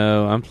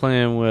Carbonneau. I'm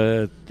playing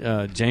with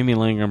Jamie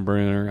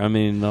Lingenbrunner. I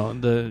mean,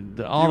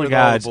 all the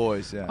guys, all the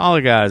boys, yeah. all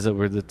the guys that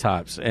were the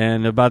tops.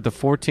 And about the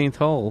 14th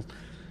hole,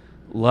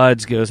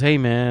 Luds goes, "Hey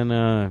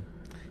man,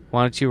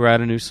 why don't you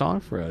write a new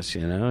song for us?"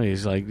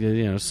 He's like,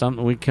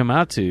 something we come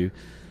out to,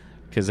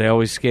 because they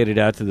always skated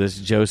out to this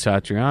Joe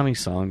Satriani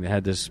song that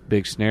had this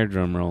big snare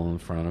drum roll in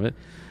front of it.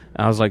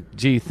 And I was like,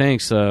 "Gee,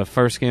 thanks.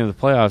 First game of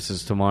the playoffs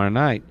is tomorrow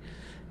night."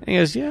 And he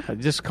goes, "Yeah,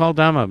 just call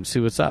Dom up and see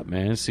what's up,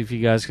 man. See if you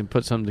guys can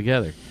put something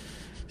together."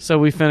 So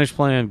we finished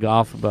playing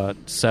golf about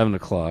 7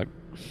 o'clock.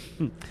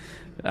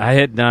 I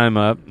hit Dime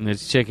up, and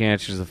this chick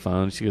answers the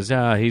phone. She goes,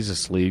 he's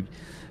asleep.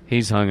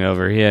 He's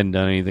hungover. He hadn't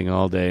done anything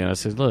all day. And I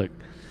said, look,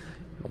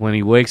 when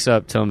he wakes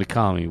up, tell him to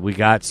call me. We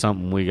got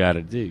something we got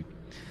to do.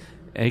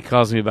 And he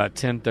calls me about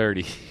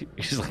 10:30.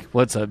 He's like,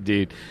 what's up,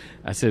 dude?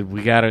 I said,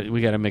 we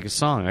gotta make a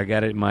song. I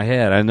got it in my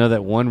head. I know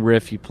that one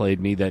riff you played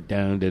me, that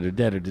down,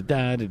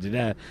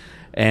 da-da-da-da-da-da-da-da.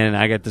 And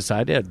I got this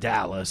idea,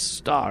 Dallas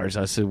Stars.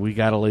 I said, we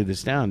got to lay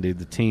this down, dude.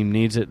 The team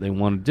needs it. They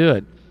want to do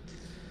it.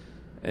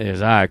 He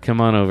goes, all right, come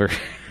on over.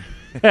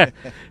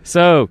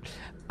 So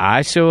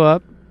I show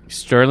up.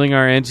 Sterling,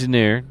 our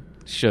engineer,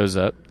 shows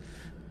up.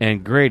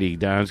 And Grady,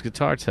 Dime's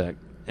guitar tech.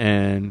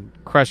 And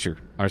Crusher,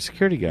 our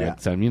security guy at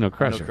the time. You know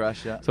Crusher. I know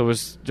Crush, yeah. So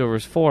there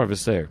was 4 of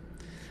us there.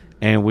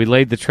 And we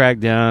laid the track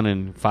down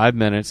in 5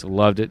 minutes.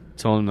 Loved it.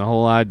 Told him the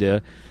whole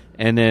idea.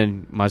 And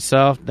then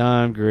myself,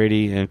 Dime,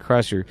 Grady, and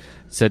Crusher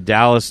said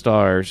Dallas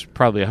Stars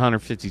probably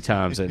 150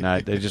 times that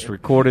night. They just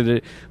recorded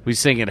it. We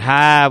sing it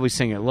high. We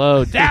sing it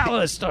low.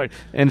 Dallas Stars.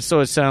 And so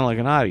it sounded like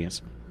an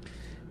audience.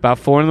 About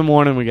 4 in the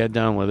morning, we got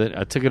done with it.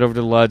 I took it over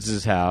to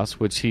Ludz's house,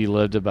 which he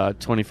lived about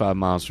 25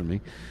 miles from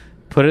me.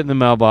 Put it in the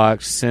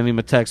mailbox, sent him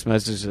a text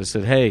message that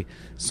said, hey,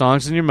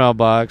 song's in your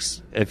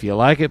mailbox. If you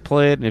like it,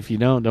 play it. And if you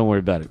don't worry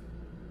about it.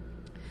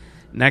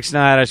 Next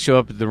night, I show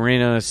up at the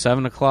arena at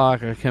 7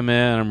 o'clock. I come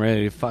in. I'm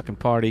ready to fucking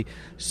party.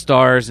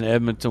 Stars and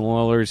Edmonton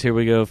Oilers. Here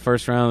we go.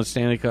 First round of the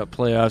Stanley Cup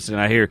playoffs. And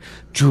I hear,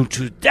 to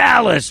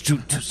Dallas,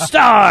 to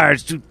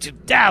Stars, to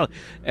Dallas.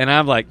 And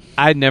I'm like,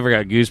 I never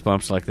got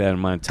goosebumps like that in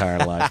my entire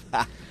life.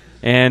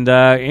 And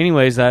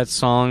anyways, that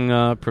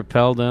song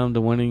propelled them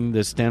to winning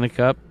the Stanley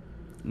Cup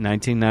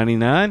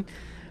 1999.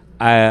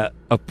 I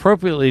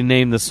appropriately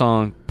named the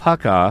song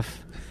Puck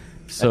Off.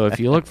 So if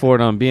you look for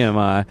it on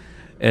BMI,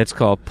 it's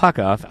called Puck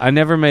Off. I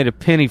never made a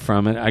penny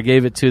from it. I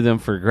gave it to them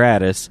for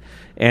gratis,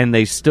 and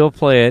they still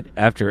play it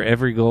after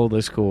every goal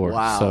they score.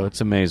 Wow. So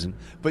it's amazing.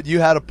 But you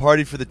had a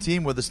party for the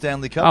team where the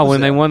Stanley Cup Oh, was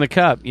when they there. won the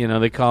Cup,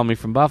 they called me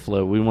from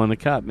Buffalo. We won the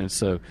Cup, and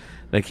so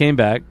they came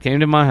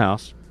to my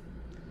house.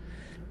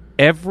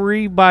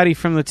 Everybody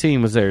from the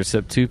team was there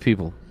except 2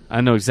 people.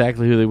 I know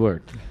exactly who they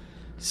were.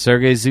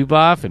 Sergei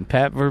Zubov and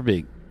Pat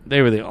Verbeek.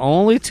 They were the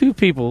only 2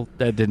 people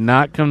that did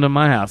not come to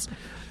my house.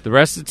 The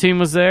rest of the team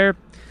was there.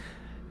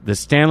 The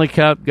Stanley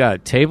Cup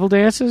got table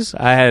dances.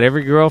 I had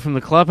every girl from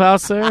the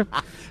clubhouse there.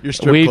 Your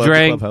strip We club,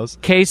 drank clubhouse.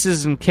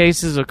 cases and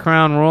cases of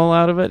Crown Royal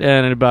out of it.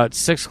 And at about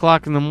 6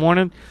 o'clock in the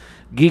morning,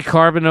 Guy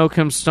Carbonneau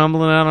comes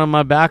stumbling out on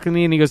my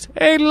balcony, and he goes,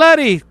 hey,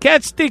 Luddy,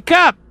 catch the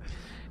cup.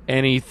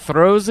 And he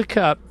throws the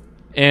cup,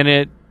 and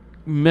it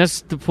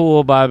missed the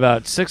pool by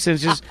about 6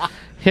 inches,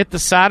 hit the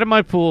side of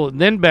my pool, and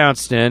then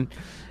bounced in.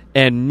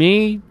 And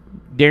me,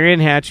 Darian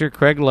Hatcher,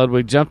 Craig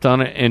Ludwig jumped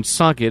on it and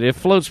sunk it. It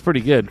floats pretty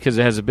good because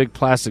it has a big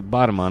plastic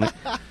bottom on it.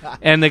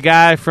 And the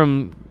guy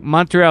from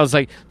Montreal was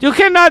like, you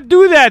cannot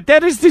do that.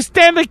 That is the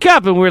Stanley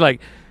Cup. And we're like,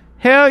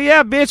 hell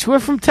yeah, bitch. We're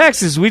from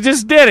Texas. We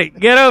just did it.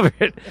 Get over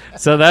it.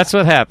 So that's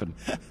what happened.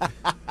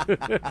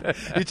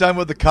 You talking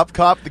about the Cup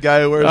Cop, the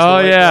guy who wears the Oh,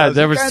 white yeah. gloves?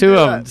 There You was can't 2 do of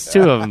that. them. It's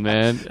 2 of them,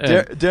 man.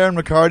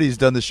 Darren McCarty's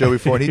done the show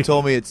before, and he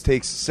told me it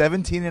takes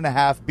 17 and a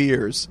half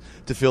beers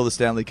to fill the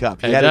Stanley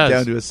Cup. He It had does. it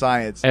down to a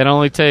science. It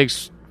only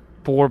takes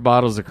 4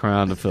 bottles of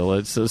Crown to fill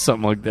it, so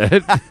something like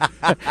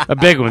that. A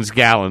big one's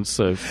gallons,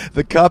 so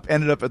The cup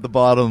ended up at the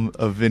bottom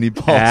of Vinnie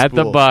Paul's at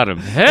the pool. bottom.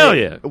 Hell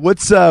yeah.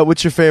 What's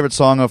your favorite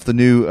song off the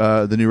new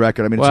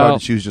record? I mean, it's Well,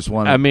 hard to choose just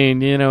one. I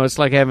mean, it's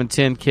like having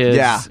 10 kids,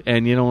 Yeah.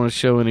 and you don't want to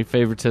show any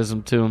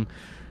favoritism to them.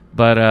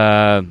 But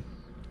I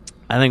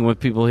think when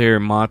people hear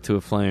Moth to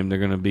a Flame, they're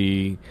going to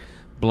be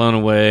blown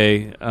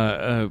away.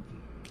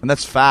 and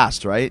that's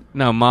fast, right?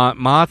 No,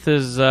 Moth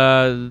is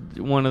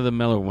one of the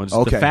Miller ones.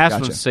 Okay, the fast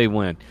gotcha. ones say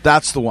when.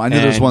 That's the one. I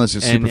knew there's one that's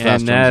just super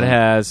fast. And that drums on it.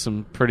 has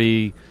some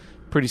pretty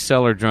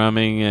stellar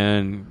drumming,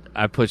 and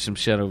I pushed some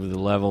shit over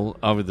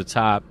the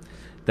top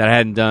that I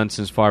hadn't done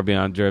since Far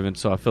Beyond Driven,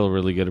 so I feel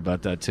really good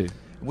about that too.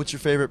 What's your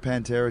favorite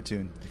Pantera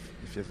tune?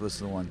 If you've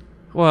listened to one.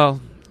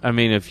 Well, I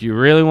mean, if you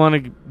really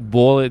want to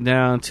boil it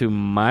down to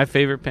my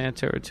favorite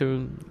Pantera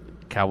tune,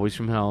 Cowboys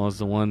from Hell is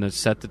the one that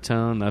set the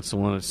tone. That's the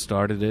one that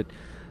started it.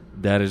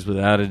 That is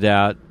without a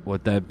doubt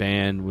what that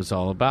band was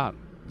all about.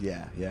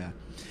 Yeah, yeah.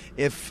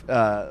 If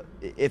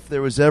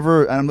there was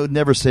ever, and I would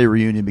never say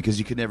reunion because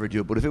you could never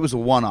do it, but if it was a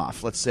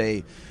one-off, let's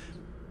say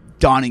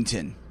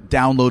Donington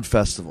Download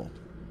Festival,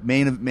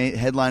 main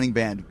headlining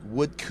band,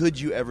 could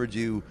you ever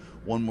do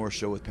one more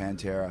show with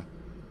Pantera?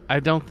 I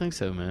don't think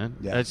so, man.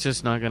 Yeah. That's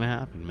just not going to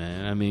happen,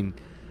 man. I mean,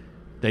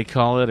 they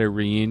call it a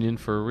reunion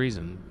for a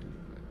reason.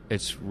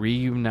 It's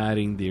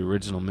reuniting the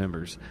original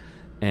members.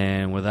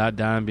 And without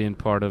Don being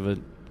part of it,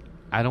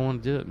 I don't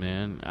want to do it,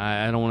 man.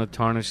 I don't want to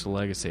tarnish the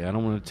legacy. I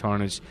don't want to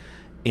tarnish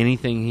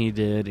anything he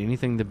did,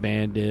 anything the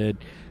band did.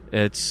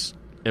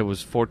 It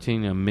was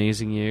 14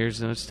 amazing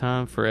years, and it's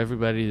time for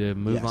everybody to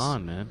move Yes.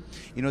 on, man.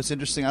 You know, it's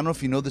interesting. I don't know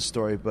if you know this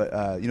story, but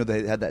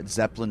they had that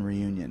Zeppelin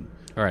reunion.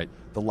 All right.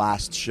 The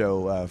last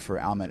show for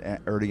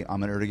Ahmet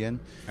Ertegun.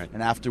 Right.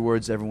 And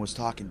afterwards, everyone was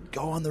talking,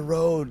 go on the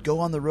road.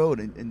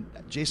 And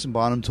Jason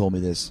Bonham told me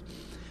this.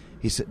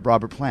 He said,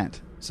 Robert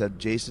Plant said,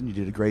 Jason, you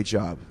did a great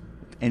job.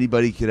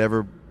 anybody could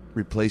ever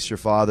replace your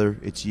father,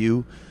 it's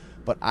you.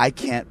 But I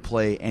can't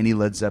play any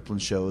Led Zeppelin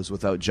shows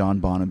without John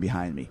Bonham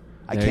behind me.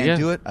 I can't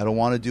do it. I don't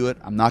want to do it.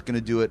 I'm not going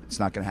to do it. It's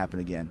not going to happen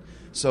again.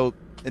 So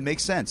it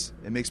makes sense.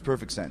 It makes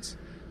perfect sense.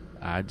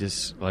 I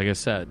just, like I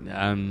said,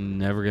 I'm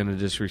never going to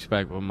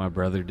disrespect what my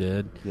brother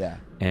did. Yeah.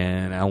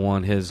 And I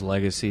want his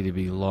legacy to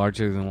be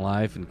larger than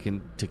life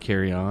and to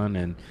carry on.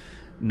 And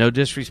no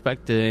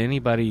disrespect to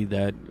anybody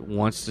that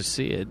wants to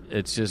see it.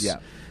 It's just,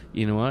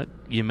 you know what?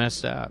 You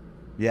messed up.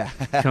 Yeah.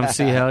 Come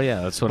see Hell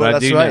Yeah. That's what I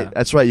do right. now.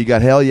 That's right. You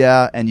got Hell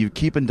Yeah, and you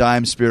keeping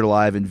Dime Spirit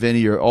alive. And Vinny,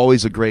 you're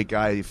always a great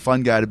guy, a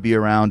fun guy to be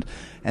around.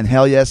 And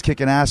Hell Yeah's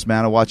kicking ass,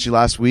 man. I watched you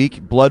last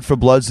week. Blood for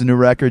Blood's the new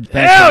record.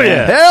 Thanks, Hell man.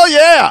 yeah. Hell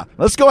yeah.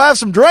 Let's go have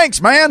some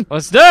drinks, man.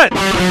 Let's do it.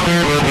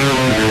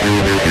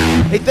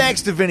 Hey,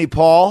 thanks to Vinnie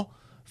Paul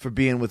for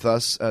being with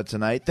us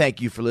tonight. Thank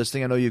you for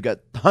listening. I know you've got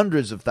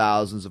hundreds of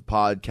thousands of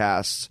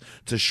podcasts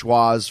to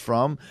schwaz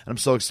from, and I'm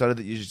so excited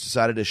that you just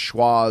decided to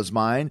schwaz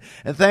mine.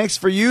 And thanks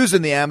for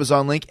using the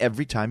Amazon link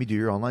every time you do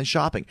your online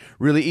shopping.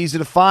 Really easy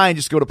to find.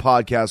 Just go to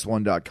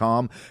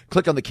podcast1.com,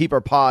 click on the Keep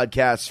Our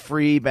Podcasts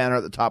Free banner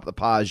at the top of the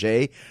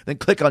page, then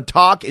click on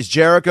Talk is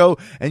Jericho,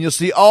 and you'll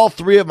see all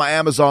three of my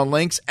Amazon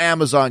links: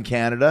 Amazon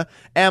Canada,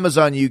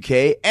 Amazon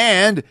UK,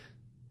 and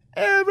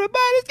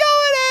everybody's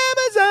going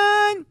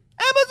Amazon.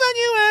 Amazon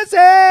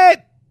USA.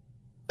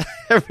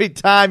 Every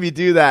time you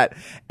do that,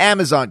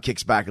 Amazon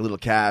kicks back a little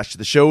cash to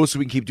the show so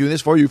we can keep doing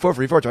this for you for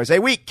free for twice a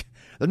week.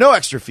 There are no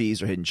extra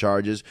fees or hidden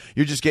charges.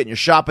 You're just getting your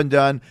shopping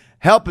done,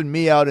 helping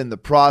me out in the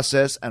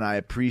process, and I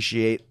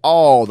appreciate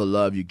all the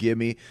love you give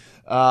me.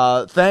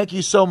 Thank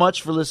you so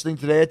much for listening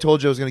today. I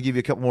told you I was going to give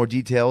you a couple more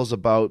details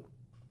about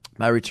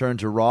my return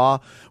to Raw.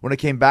 When I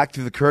came back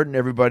through the curtain,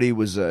 everybody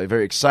was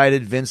very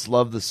excited. Vince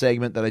loved the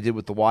segment that I did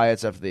with the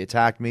Wyatts after they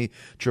attacked me.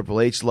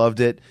 Triple H loved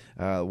it.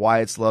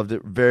 Wyatts loved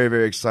it. Very,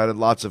 very excited.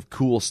 Lots of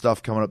cool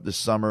stuff coming up this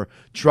summer.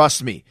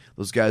 Trust me,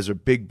 those guys are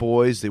big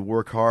boys. They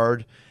work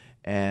hard.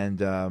 And,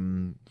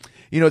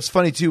 it's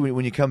funny, too,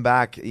 when you come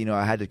back,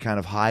 I had to kind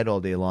of hide all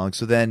day long.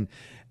 So then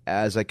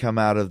as I come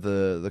out of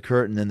the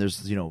curtain, then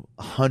there's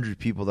 100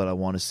 people that I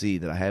want to see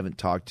that I haven't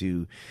talked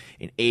to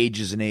in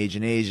ages and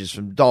ages,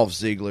 from Dolph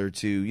Ziggler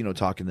to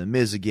talking to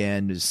Miz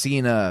again, to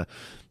Cena,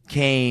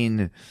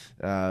 Kane.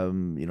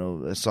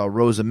 I saw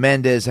Rosa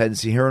Mendez, hadn't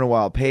seen her in a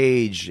while.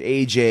 Paige,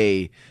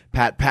 AJ,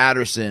 Pat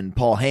Patterson,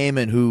 Paul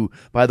Heyman, who,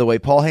 by the way,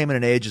 Paul Heyman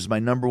and Edge is my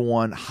number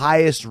one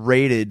highest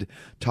rated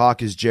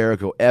Talk is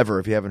Jericho ever.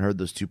 If you haven't heard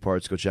those two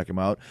parts, go check them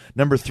out.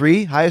 Number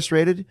 3 highest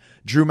rated,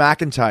 Drew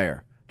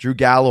McIntyre. Drew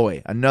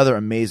Galloway, another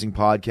amazing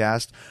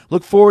podcast.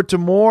 Look forward to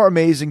more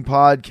amazing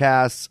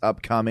podcasts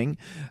upcoming.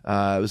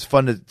 It was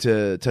fun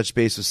to touch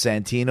base with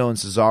Santino and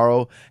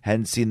Cesaro.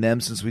 Hadn't seen them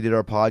since we did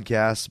our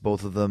podcast.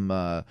 Both of them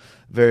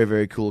very,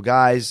 very cool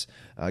guys.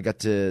 I got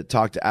to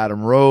talk to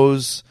Adam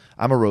Rose.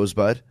 I'm a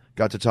Rosebud.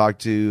 Got to talk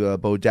to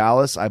Bo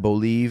Dallas. I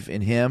believe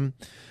in him.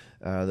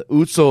 The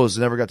Utsos,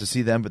 never got to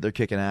see them, but they're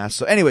kicking ass.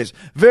 So anyways,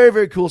 very,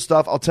 very cool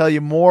stuff. I'll tell you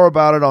more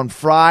about it on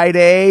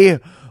Friday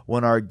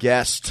when our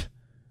guest,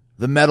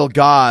 the metal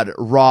god,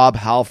 Rob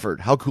Halford.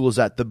 How cool is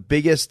that? The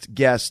biggest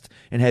guest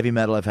in heavy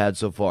metal I've had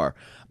so far.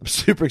 I'm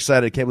super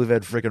excited. I can't believe I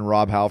had freaking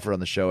Rob Halford on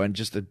the show, and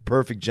just a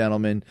perfect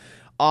gentleman.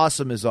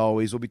 Awesome as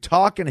always. We'll be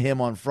talking to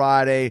him on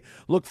Friday.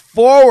 Look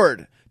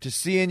forward to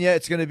seeing you.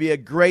 It's going to be a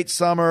great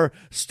summer.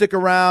 Stick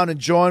around and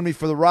join me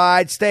for the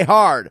ride. Stay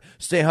hard.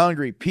 Stay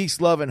hungry. Peace,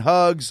 love, and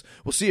hugs.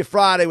 We'll see you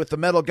Friday with the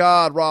metal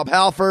god, Rob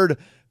Halford.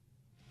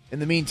 In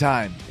the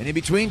meantime, and in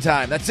between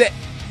time, that's it.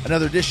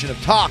 Another edition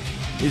of Talk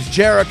is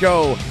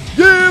Jericho.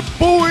 Yeah,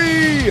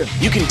 boy!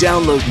 You can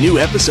download new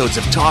episodes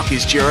of Talk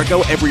is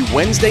Jericho every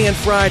Wednesday and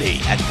Friday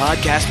at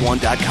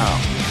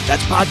podcast1.com.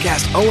 That's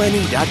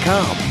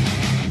podcastone.com.